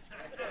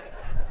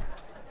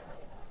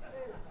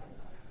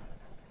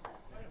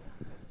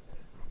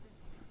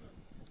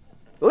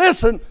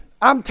 Listen,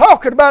 I'm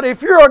talking about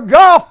if you're a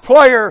golf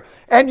player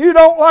and you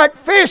don't like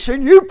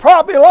fishing, you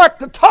probably like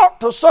to talk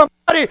to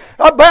somebody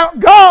about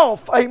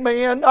golf.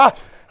 Amen.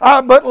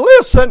 But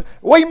listen,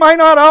 we may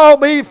not all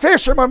be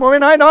fishermen. We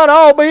may not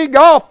all be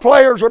golf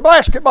players or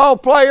basketball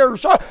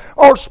players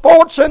or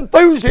sports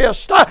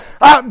enthusiasts.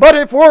 But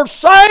if we're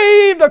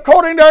saved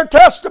according to our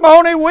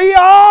testimony, we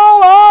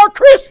all are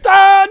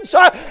Christians.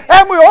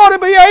 And we ought to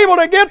be able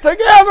to get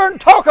together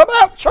and talk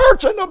about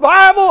church and the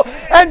Bible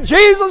and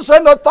Jesus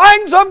and the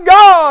things of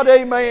God.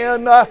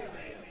 Amen.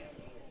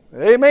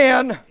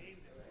 Amen.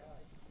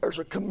 There's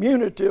a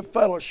community of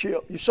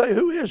fellowship. You say,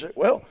 who is it?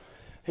 Well,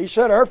 he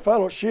said our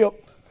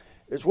fellowship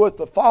is with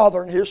the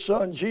Father and His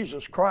Son,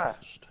 Jesus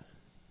Christ.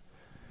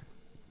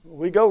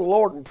 We go to the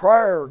Lord in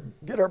prayer,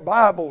 get our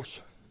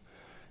Bibles.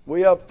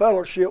 We have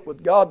fellowship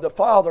with God the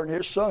Father and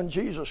His Son,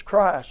 Jesus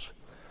Christ.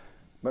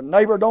 But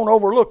neighbor, don't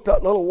overlook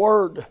that little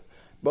word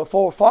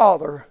before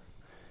Father.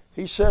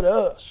 He said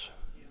us.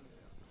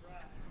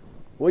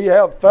 We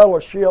have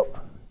fellowship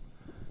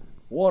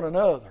one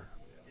another.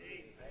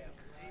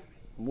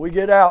 We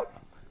get out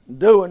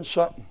doing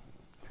something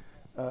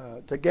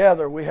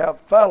together. We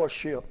have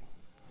fellowship.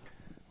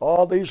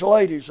 All these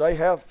ladies, they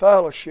have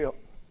fellowship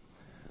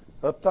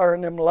up there in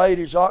them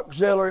ladies'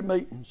 auxiliary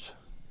meetings.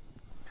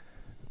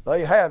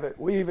 They have it.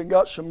 We even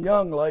got some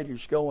young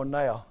ladies going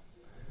now.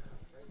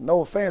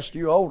 No offense to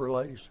you older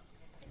ladies.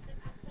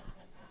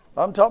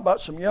 I'm talking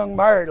about some young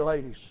married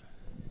ladies.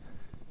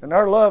 And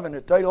they're loving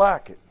it. They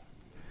like it.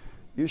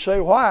 You say,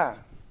 why?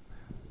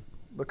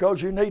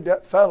 Because you need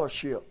that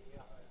fellowship.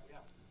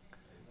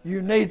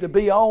 You need to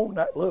be on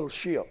that little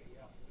ship.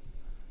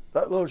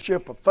 That little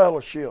ship of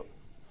fellowship.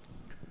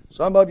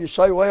 Some of you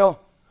say,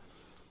 well,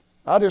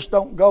 I just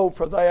don't go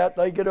for that.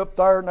 They get up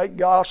there and they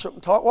gossip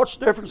and talk. What's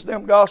the difference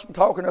them gossiping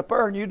talking up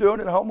there and you doing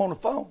it at home on the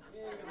phone?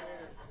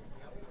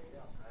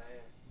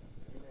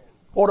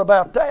 What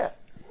about that?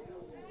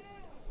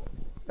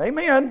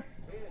 Amen.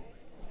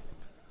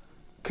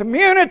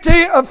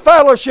 Community of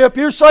fellowship.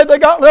 You say they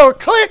got little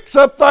cliques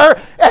up there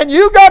and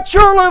you got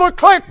your little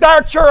clique there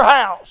at your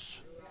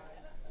house.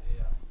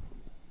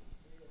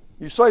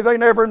 You say they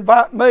never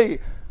invite me.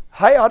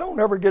 Hey, I don't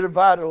ever get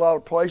invited a lot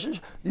of places.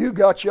 You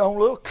got your own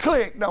little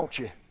clique, don't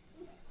you?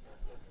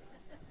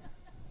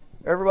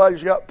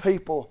 Everybody's got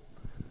people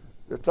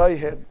that they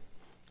had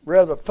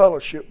rather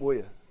fellowship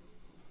with.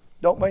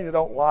 Don't mean they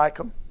don't like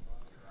them.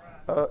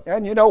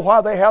 And you know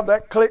why they have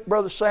that clique,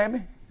 Brother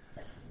Sammy?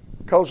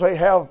 Because they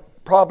have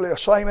probably the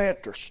same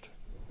interest.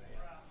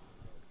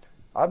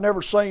 I've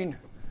never seen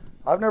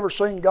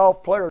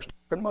golf players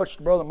talking much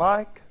to Brother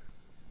Mike.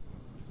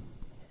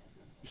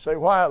 You say,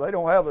 why? They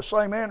don't have the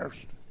same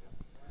interest.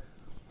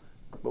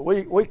 But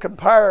we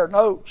compare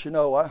notes, you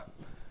know.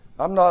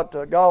 I'm not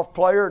a golf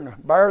player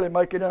and barely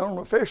make it on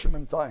the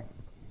fisherman thing.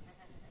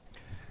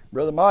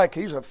 Brother Mike,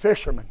 he's a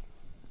fisherman.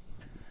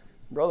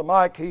 Brother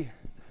Mike,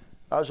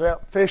 I was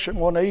out fishing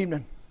one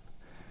evening,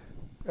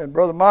 and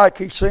Brother Mike,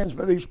 he sends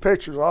me these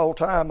pictures all the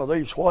time of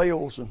these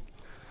whales, and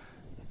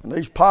and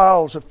these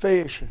piles of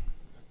fish.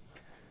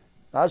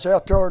 I was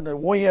out there in the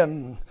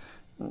wind,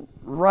 and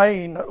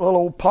rain, that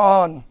little old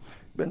pond.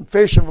 Been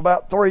fishing for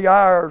about 3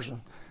 hours,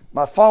 and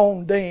my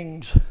phone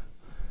dings.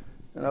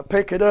 And I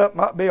pick it up,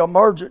 might be an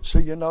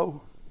emergency, you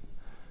know.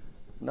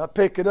 And I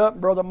pick it up,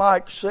 and Brother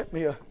Mike sent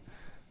me a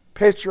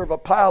picture of a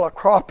pile of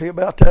crappie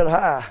about that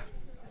high.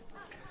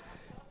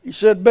 He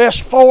said,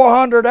 best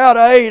 400 out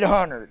of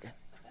 800.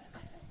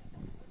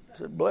 I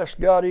said, bless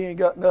God, he ain't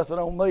got nothing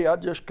on me. I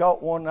just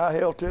caught one, and I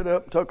held it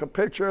up, took a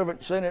picture of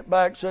it, sent it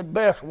back, said,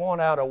 best 1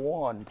 out of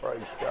 1,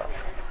 praise God.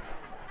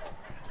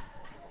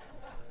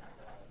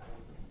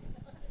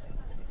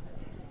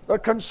 The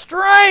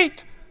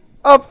constraint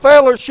of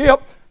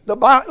fellowship.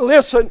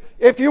 Listen,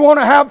 if you want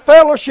to have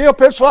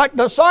fellowship, it's like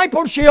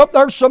discipleship.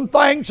 There's some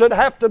things that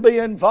have to be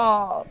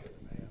involved.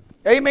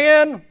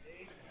 Amen?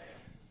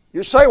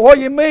 You say, what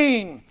do you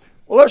mean?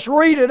 Well, let's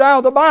read it out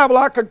of the Bible.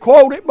 I could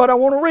quote it, but I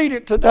want to read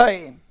it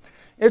today.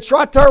 It's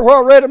right there where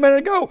I read a minute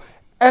ago.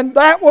 And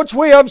that which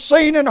we have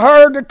seen and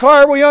heard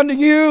declare we unto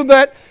you,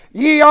 that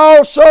ye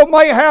also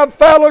may have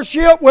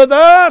fellowship with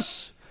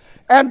us.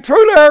 And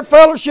truly our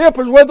fellowship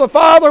is with the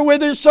Father,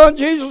 with His Son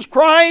Jesus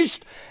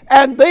Christ.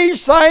 And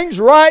these things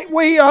write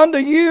we unto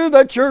you,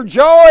 that your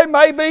joy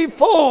may be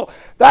full.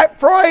 That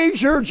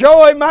phrase, your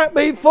joy might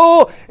be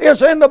full,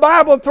 is in the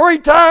Bible 3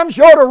 times.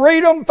 You ought to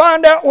read them,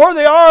 find out where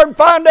they are, and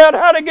find out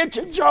how to get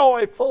your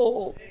joy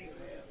full.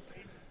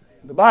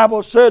 The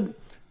Bible said,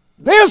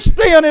 this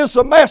then is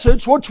the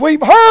message which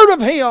we've heard of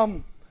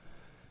Him,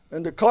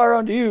 and declare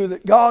unto you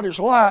that God is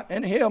light,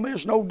 and in Him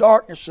is no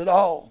darkness at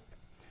all.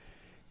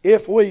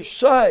 If we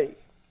say,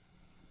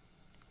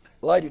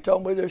 a lady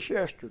told me this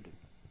yesterday,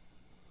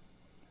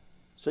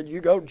 said,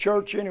 you go to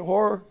church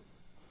anywhere?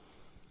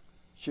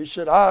 She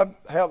said, I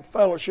have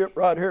fellowship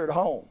right here at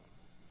home.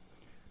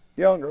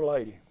 Younger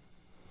lady.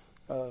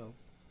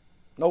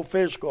 No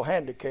physical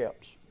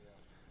handicaps.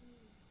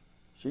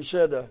 She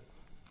said,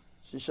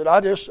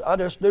 I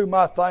just do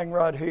my thing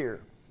right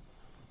here.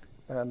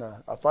 And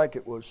I think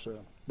it was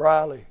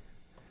Briley.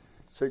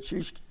 Said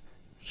she's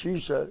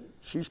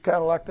kind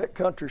of like that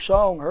country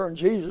song. Her and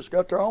Jesus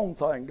got their own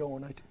thing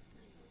going.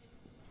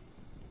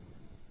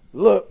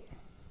 Look.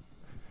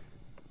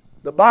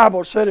 The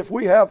Bible said if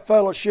we have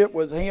fellowship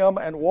with Him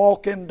and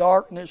walk in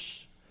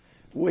darkness,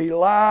 we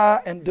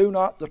lie and do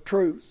not the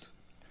truth.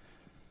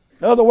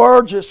 In other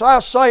words, if I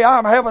say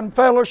I'm having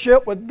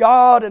fellowship with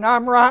God and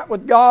I'm right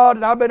with God,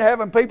 and I've been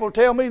having people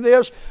tell me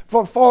this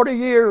for 40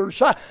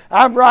 years,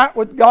 I'm right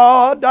with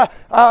God,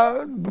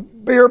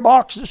 beer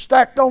boxes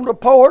stacked on the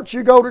porch,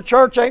 you go to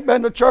church, ain't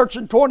been to church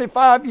in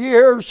 25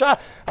 years,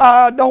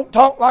 don't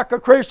talk like a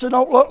Christian,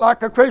 don't look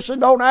like a Christian,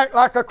 don't act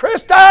like a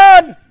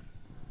Christian.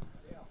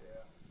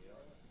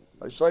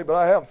 They say, but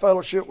I have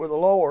fellowship with the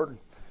Lord.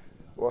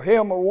 Well,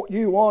 him or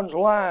you, one's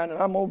lying,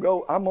 and I'm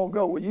gonna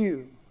go with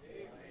you.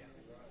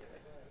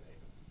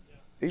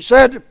 He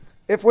said,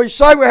 if we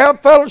say we have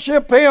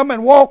fellowship with Him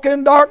and walk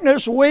in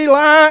darkness, we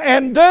lie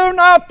and do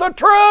not the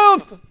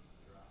truth.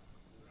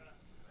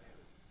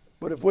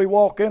 But if we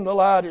walk in the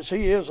light as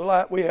He is the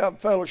light, we have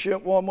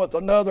fellowship one with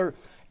another,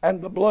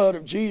 and the blood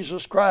of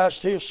Jesus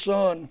Christ, His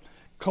Son,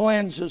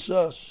 cleanses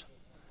us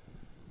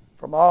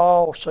from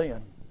all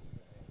sin.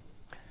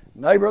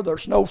 Neighbor,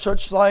 there's no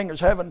such thing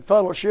as having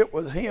fellowship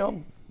with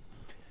Him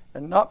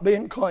and not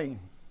being clean.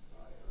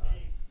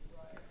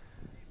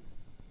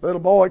 Little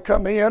boy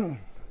come in,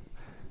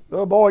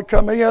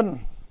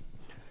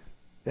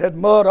 had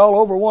mud all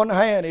over one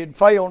hand. He'd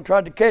failed and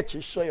tried to catch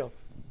himself.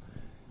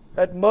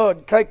 Had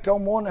mud caked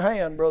on one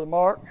hand, Brother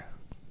Mark.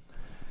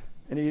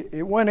 And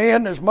he went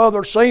in, his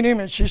mother seen him,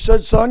 and she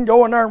said, son,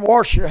 go in there and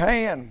wash your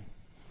hand.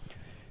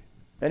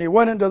 And he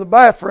went into the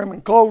bathroom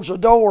and closed the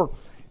door.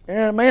 And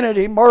in a minute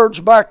he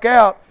emerged back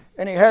out,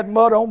 and he had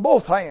mud on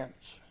both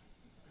hands.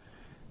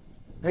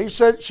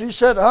 She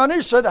said,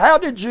 honey, how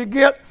did you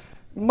get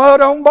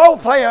mud on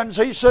both hands?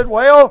 He said,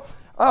 well,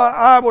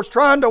 I was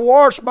trying to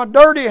wash my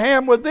dirty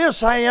hand with this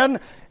hand,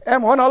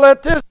 and when I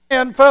let this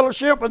hand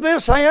fellowship with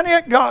this hand,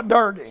 it got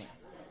dirty.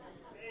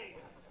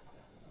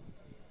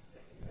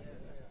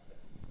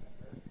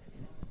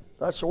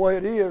 That's the way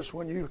it is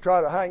when you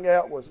try to hang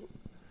out with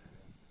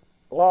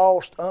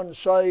lost,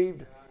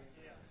 unsaved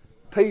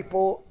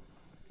people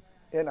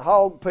in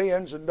hog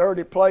pens and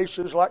dirty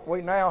places like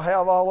we now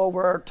have all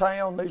over our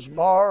town, these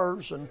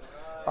bars. And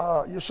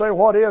you say,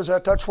 what is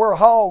that? That's where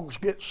hogs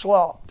get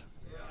slopped.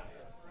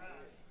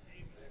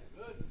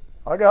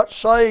 I got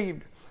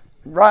saved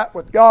and right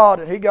with God,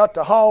 and He got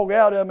the hog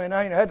out of me, and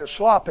I ain't had to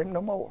slop him no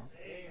more.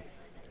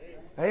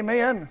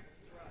 Amen.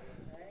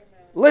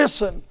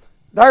 Listen,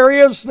 there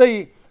is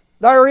the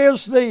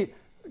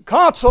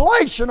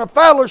consolation of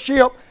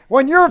fellowship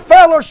when you're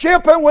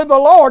fellowshipping with the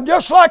Lord.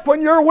 Just like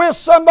when you're with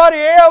somebody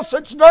else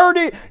that's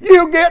dirty,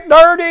 you get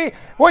dirty.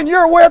 When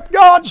you're with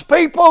God's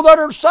people that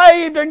are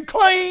saved and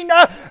clean,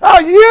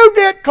 you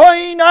get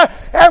clean.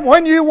 And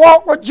when you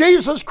walk with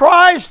Jesus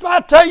Christ, I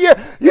tell you,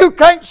 you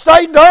can't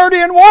stay dirty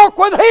and walk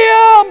with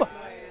Him.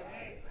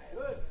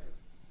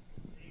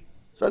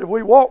 Said, so if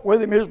we walk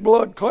with Him, His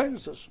blood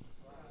cleanses us.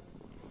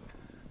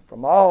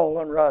 from all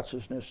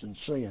unrighteousness and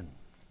sin.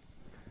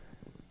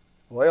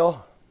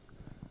 Well,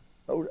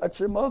 that's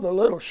them other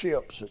little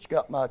ships that's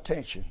got my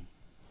attention.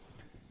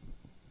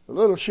 The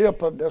little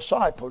ship of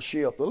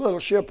discipleship, the little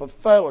ship of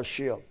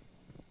fellowship.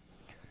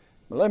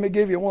 But let me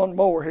give you one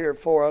more here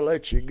before I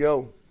let you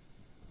go.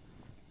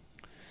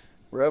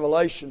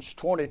 Revelations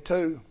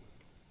 22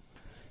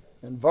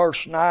 and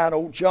verse 9.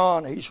 Old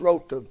John, he's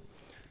wrote the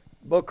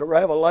book of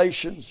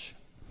Revelations.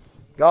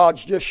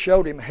 God's just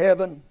showed him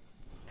heaven.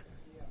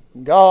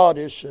 God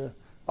is,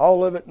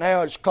 all of it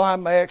now is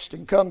climaxed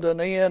and come to an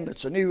end.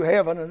 It's a new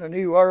heaven and a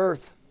new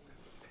earth.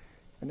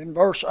 And in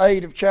verse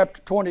 8 of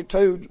chapter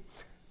 22,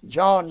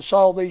 John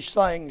saw these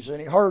things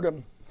and he heard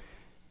them.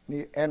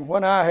 And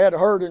when I had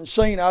heard and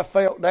seen, I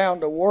fell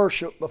down to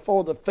worship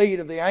before the feet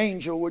of the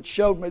angel which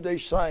showed me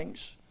these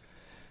things.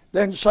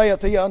 Then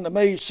saith he unto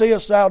me,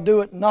 Seest thou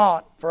do it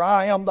not, for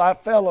I am thy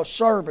fellow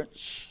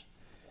servants,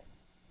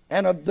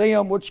 and of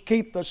them which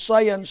keep the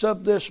sayings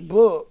of this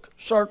book.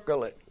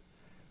 Circle it.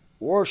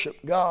 Worship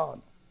God.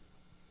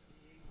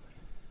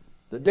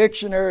 The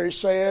dictionary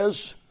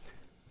says,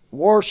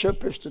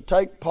 worship is to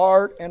take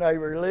part in a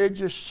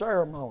religious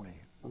ceremony.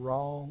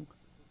 Wrong.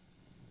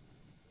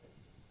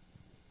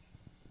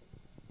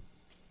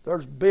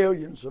 There's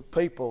billions of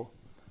people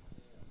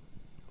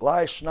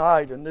last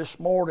night and this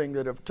morning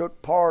that have took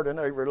part in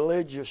a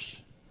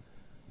religious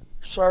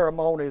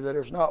ceremony that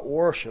is not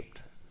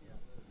worshipped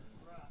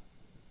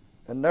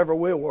and never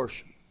will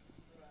worship.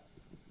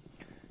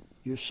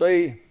 You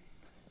see,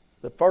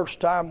 the first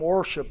time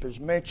worship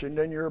is mentioned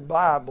in your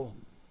Bible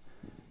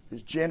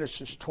is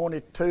Genesis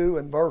 22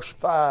 and verse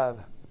 5.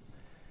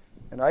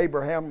 And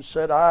Abraham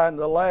said, I and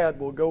the lad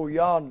will go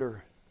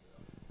yonder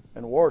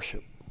and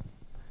worship.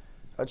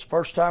 That's the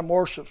first time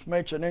worship's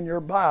mentioned in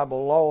your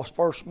Bible. Law is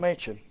first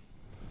mentioned.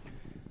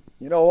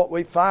 You know what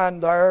we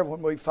find there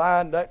when we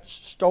find that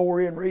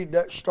story and read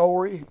that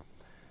story?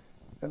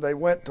 And they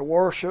went to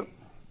worship.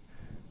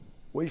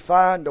 We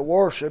find to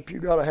worship you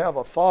got to have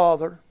a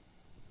father,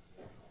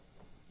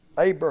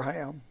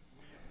 Abraham.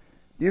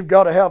 You've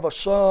got to have a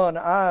son,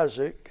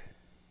 Isaac.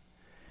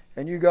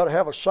 And you've got to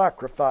have a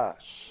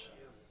sacrifice.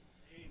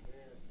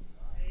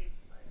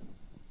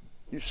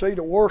 You see,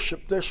 to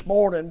worship this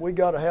morning, we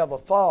got to have a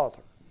father.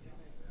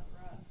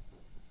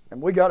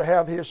 And we got to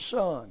have his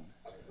son.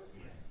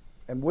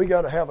 And we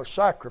got to have a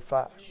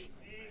sacrifice.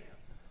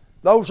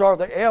 Those are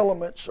the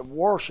elements of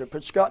worship.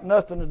 It's got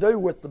nothing to do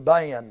with the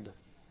band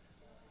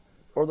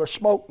or the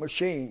smoke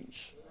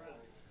machines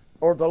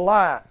or the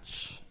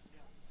lights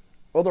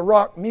or the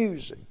rock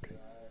music.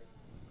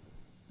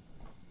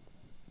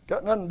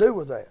 Got nothing to do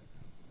with that.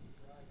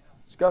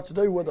 It's got to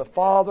do with a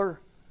father,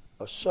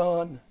 a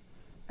son,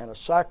 and a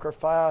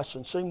sacrifice,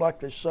 and seem like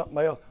there's something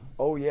else.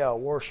 Oh yeah, a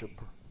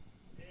worshiper.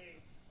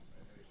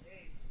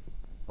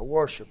 A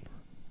worshiper.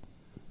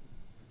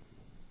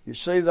 You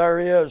see, there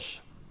is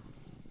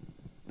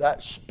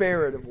that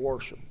spirit of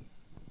worship.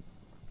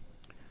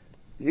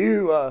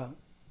 You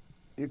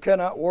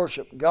cannot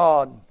worship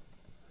God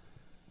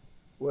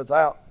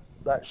without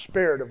that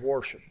spirit of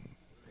worship.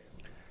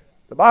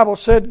 The Bible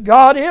said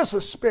God is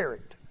a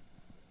spirit.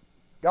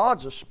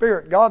 God's a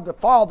spirit. God the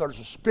Father's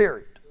a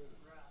spirit.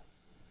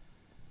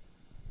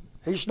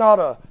 He's not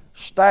a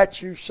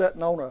statue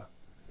sitting on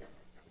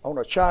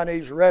a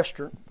Chinese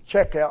restaurant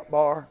checkout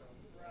bar.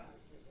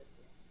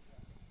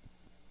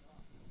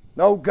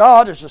 No,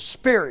 God is a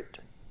spirit.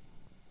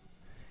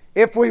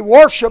 If we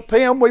worship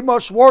Him, we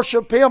must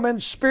worship Him in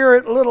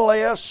spirit, little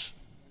s.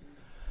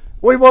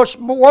 We must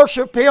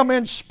worship Him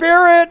in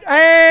spirit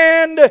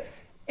and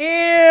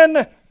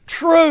in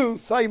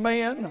truth.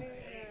 Amen.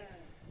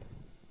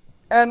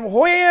 And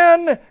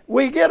when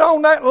we get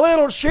on that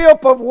little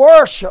ship of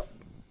worship,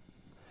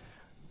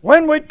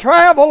 when we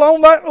travel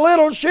on that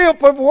little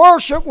ship of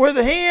worship with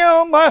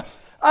Him, there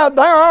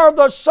are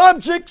the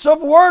subjects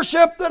of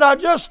worship that I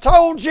just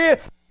told you.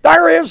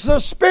 There is the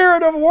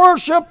spirit of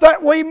worship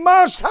that we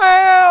must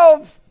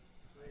have.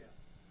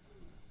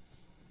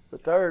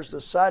 But there is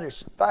the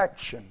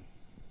satisfaction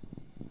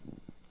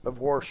of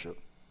worship.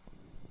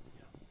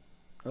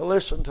 Now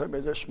listen to me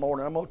this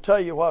morning. I'm going to tell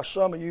you why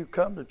some of you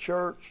come to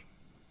church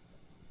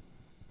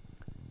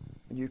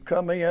and you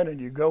come in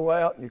and you go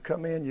out, and you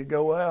come in, you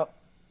go out.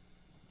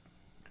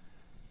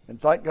 And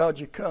thank God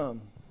you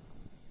come.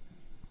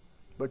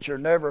 But you're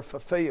never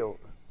fulfilled.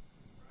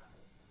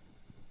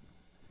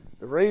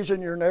 The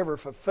reason you're never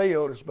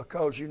fulfilled is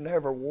because you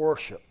never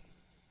worship.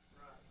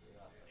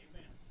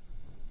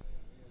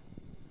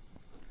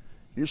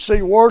 You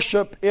see,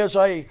 worship is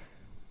a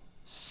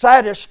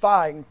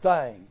satisfying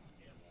thing.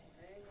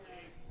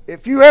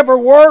 If you ever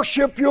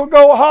worship, you'll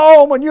go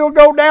home and you'll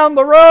go down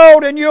the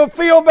road and you'll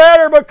feel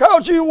better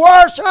because you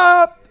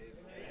worship.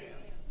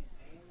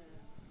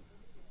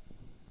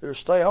 It'll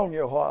stay on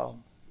you a while.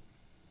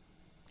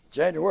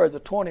 January the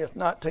 20th,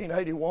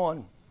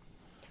 1981,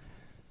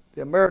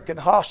 the American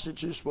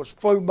hostages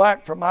flew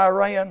back from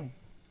Iran.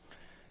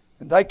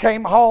 And they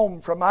came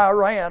home from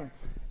Iran.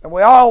 And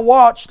we all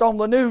watched on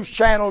the news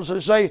channels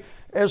as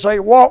as they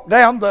walked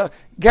down the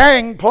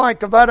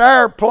gangplank of that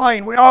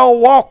airplane. We all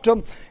walked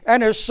them,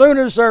 and as soon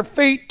as their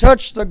feet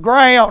touched the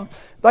ground,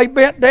 they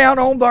bent down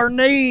on their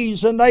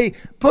knees and they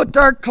put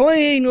their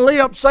clean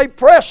lips, they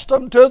pressed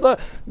them to the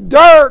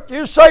dirt.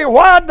 You say,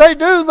 why'd they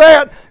do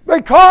that?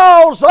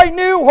 Because they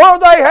knew where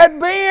they had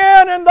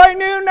been and they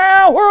knew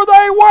now where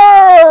they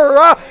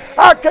were.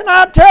 Can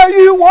I tell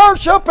you,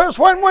 worship is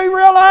when we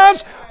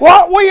realize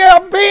what we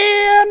have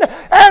been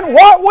and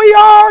what we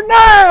are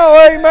now.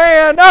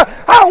 Amen.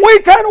 We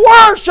can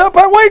worship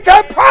and we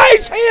can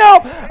praise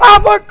Him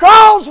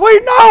because we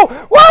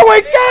know where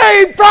we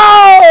came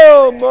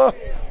from.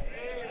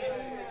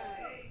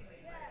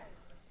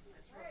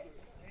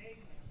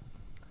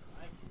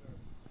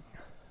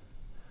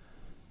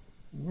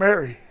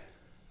 Mary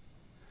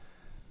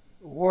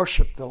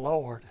worshiped the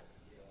Lord.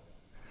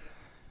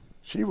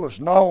 She was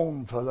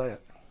known for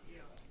that.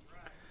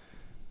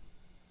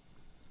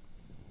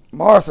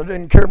 Martha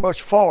didn't care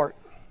much for it.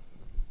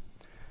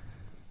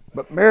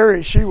 But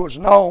Mary, she was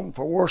known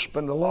for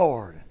worshiping the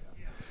Lord.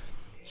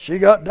 She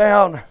got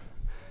down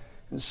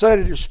and sat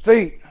at His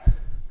feet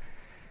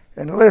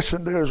and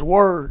listened to His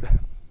word.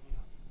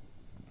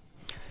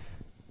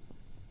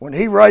 When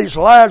He raised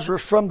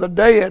Lazarus from the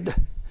dead,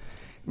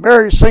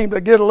 Mary seemed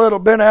to get a little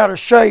bent out of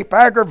shape,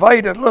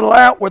 aggravated, a little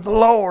out with the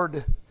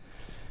Lord.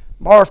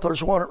 Martha's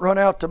the one that run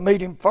out to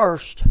meet Him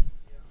first.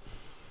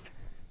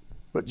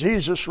 But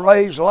Jesus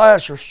raised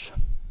Lazarus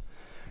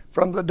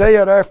from the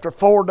dead after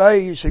 4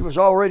 days. He was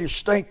already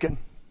stinking.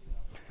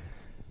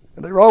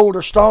 And they rolled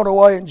a stone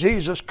away, and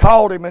Jesus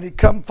called him, and he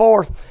come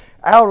forth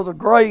out of the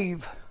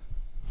grave.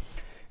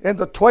 In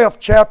the 12th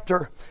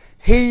chapter,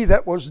 he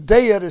that was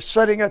dead is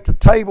sitting at the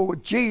table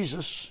with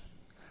Jesus.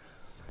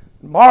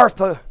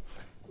 Martha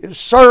is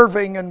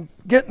serving and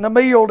getting a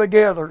meal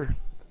together.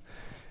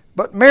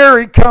 But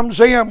Mary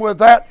comes in with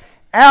that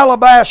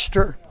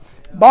alabaster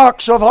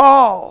box of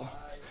oil.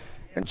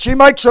 And she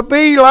makes a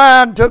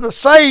beeline to the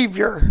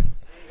Savior.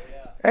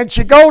 And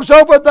she goes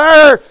over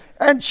there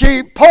and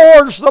she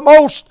pours the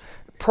most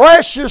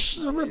precious,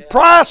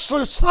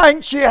 priceless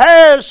thing she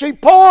has. She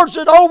pours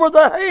it over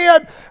the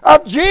head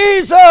of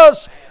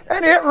Jesus.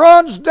 And it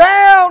runs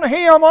down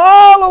Him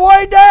all the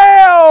way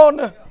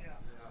down.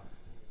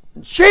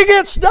 She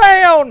gets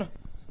down.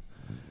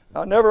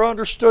 I never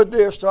understood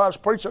this till I was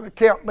preaching a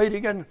camp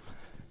meeting in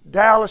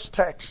Dallas,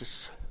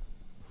 Texas.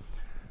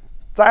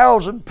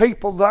 1,000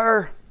 people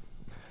there.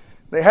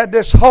 They had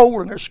this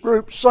hole in this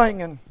group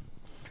singing.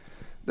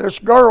 This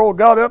girl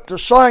got up to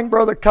sing,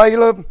 Brother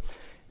Caleb,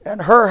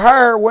 and her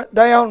hair went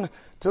down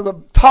to the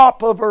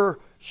top of her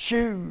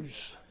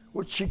shoes,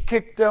 which she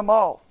kicked them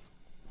off.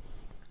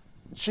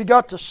 She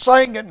got to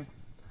singing.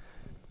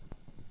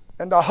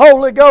 And the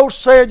Holy Ghost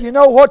said, you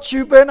know what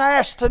you've been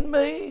asking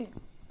me?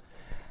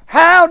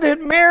 How did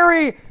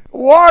Mary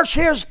wash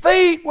His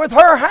feet with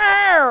her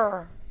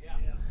hair?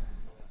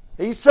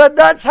 He said,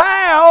 that's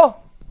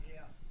how.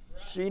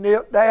 She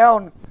knelt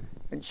down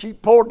and she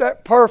poured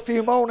that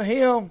perfume on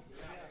Him.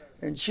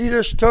 And she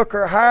just took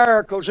her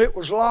hair because it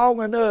was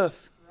long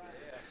enough.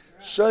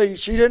 See,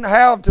 she didn't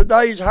have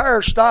today's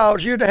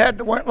hairstyles. You'd have had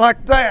to went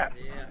like that.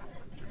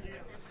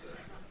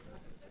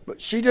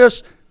 But she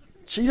just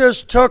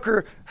took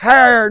her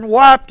hair and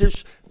wiped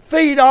His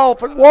feet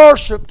off and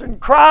worshiped and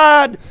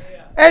cried.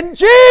 And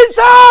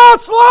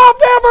Jesus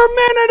loved every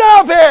minute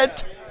of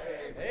it.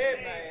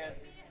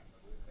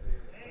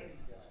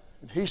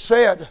 He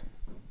said,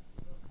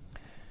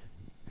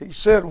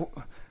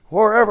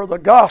 wherever the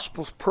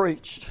gospel's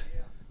preached,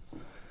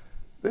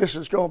 this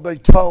is going to be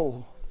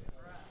told.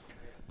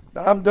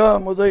 Now, I'm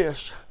done with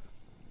this.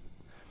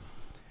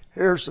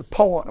 Here's the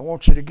point I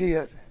want you to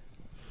get.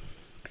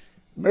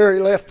 Mary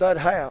left that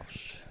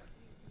house,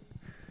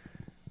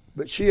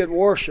 but she had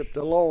worshiped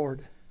the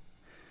Lord.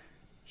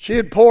 She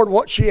had poured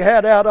what she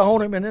had out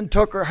on Him and then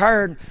took her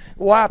hair and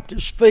wiped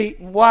His feet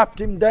and wiped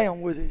Him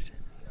down with it.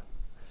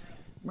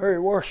 Mary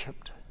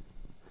worshiped.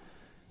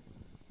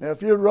 Now,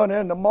 if you'd run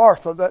into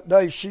Martha that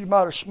day, she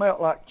might have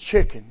smelt like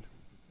chicken.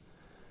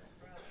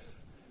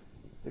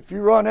 If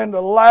you run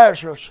into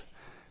Lazarus,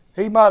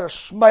 he might have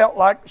smelt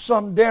like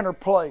some dinner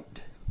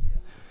plate.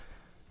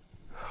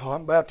 Oh,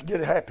 I'm about to get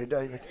happy,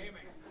 David.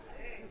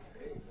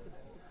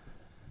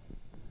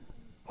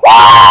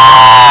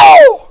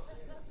 Whoa!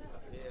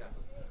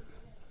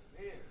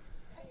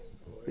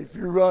 If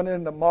you run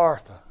into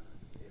Martha,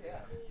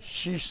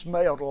 she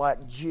smelled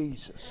like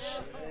Jesus.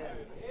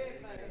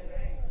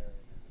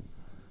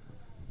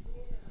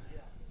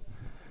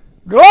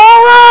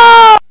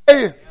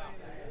 Glory!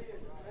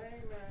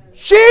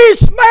 She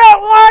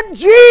smelled like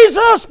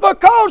Jesus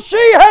because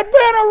she had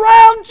been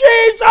around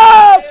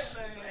Jesus.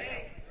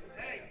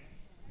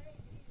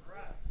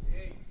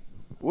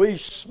 We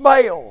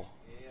smell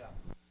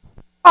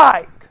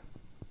like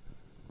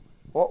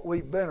what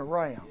we've been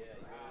around.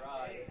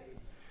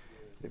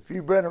 If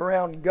you've been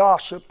around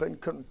gossip and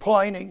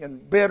complaining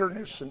and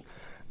bitterness and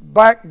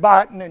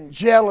backbiting and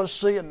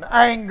jealousy and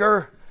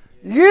anger,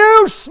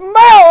 you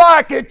smell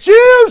like it.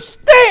 You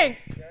stink.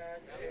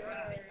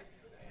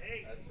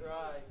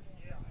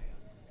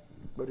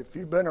 But if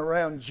you've been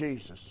around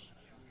Jesus,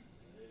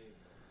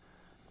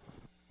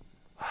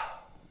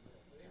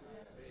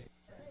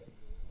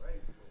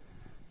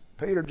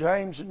 Peter,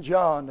 James, and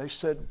John, they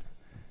said,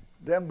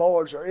 them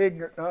boys are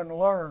ignorant and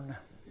unlearned.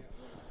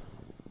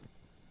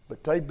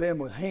 But they've been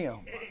with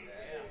Him.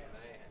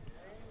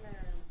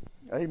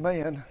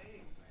 Amen.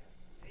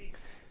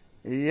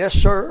 Yes,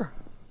 sir.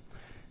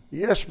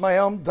 Yes,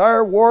 ma'am.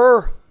 There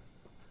were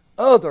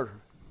other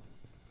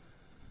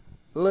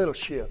little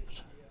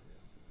ships.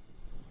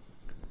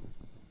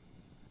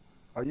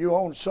 Are you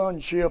on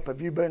sonship?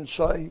 Have you been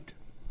saved?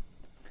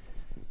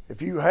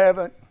 If you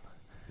haven't,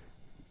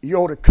 you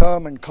ought to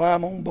come and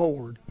climb on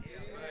board.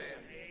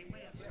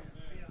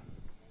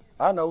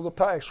 I know the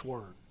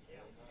password.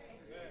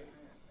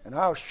 And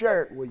I'll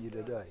share it with you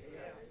today.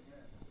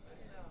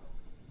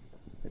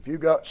 If you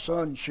got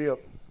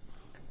sonship,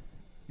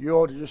 you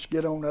ought to just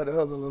get on that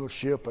other little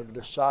ship of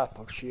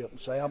discipleship and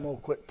say, I'm going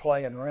to quit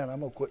playing around. I'm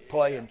going to quit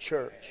playing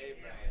church.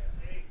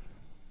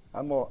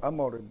 I'm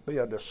going to be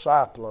a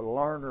disciple, a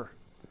learner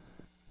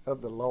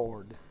of the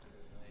Lord.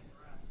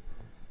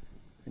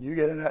 And you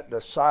get in that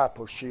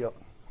discipleship,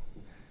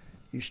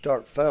 you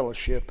start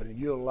fellowshipping, and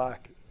you'll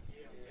like it.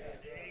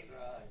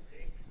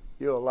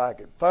 You'll like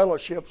it.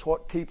 Fellowship's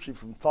what keeps you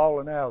from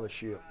falling out of the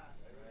ship.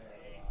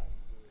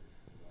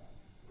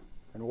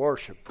 And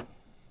worship.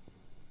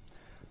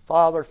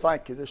 Father,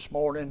 thank you this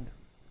morning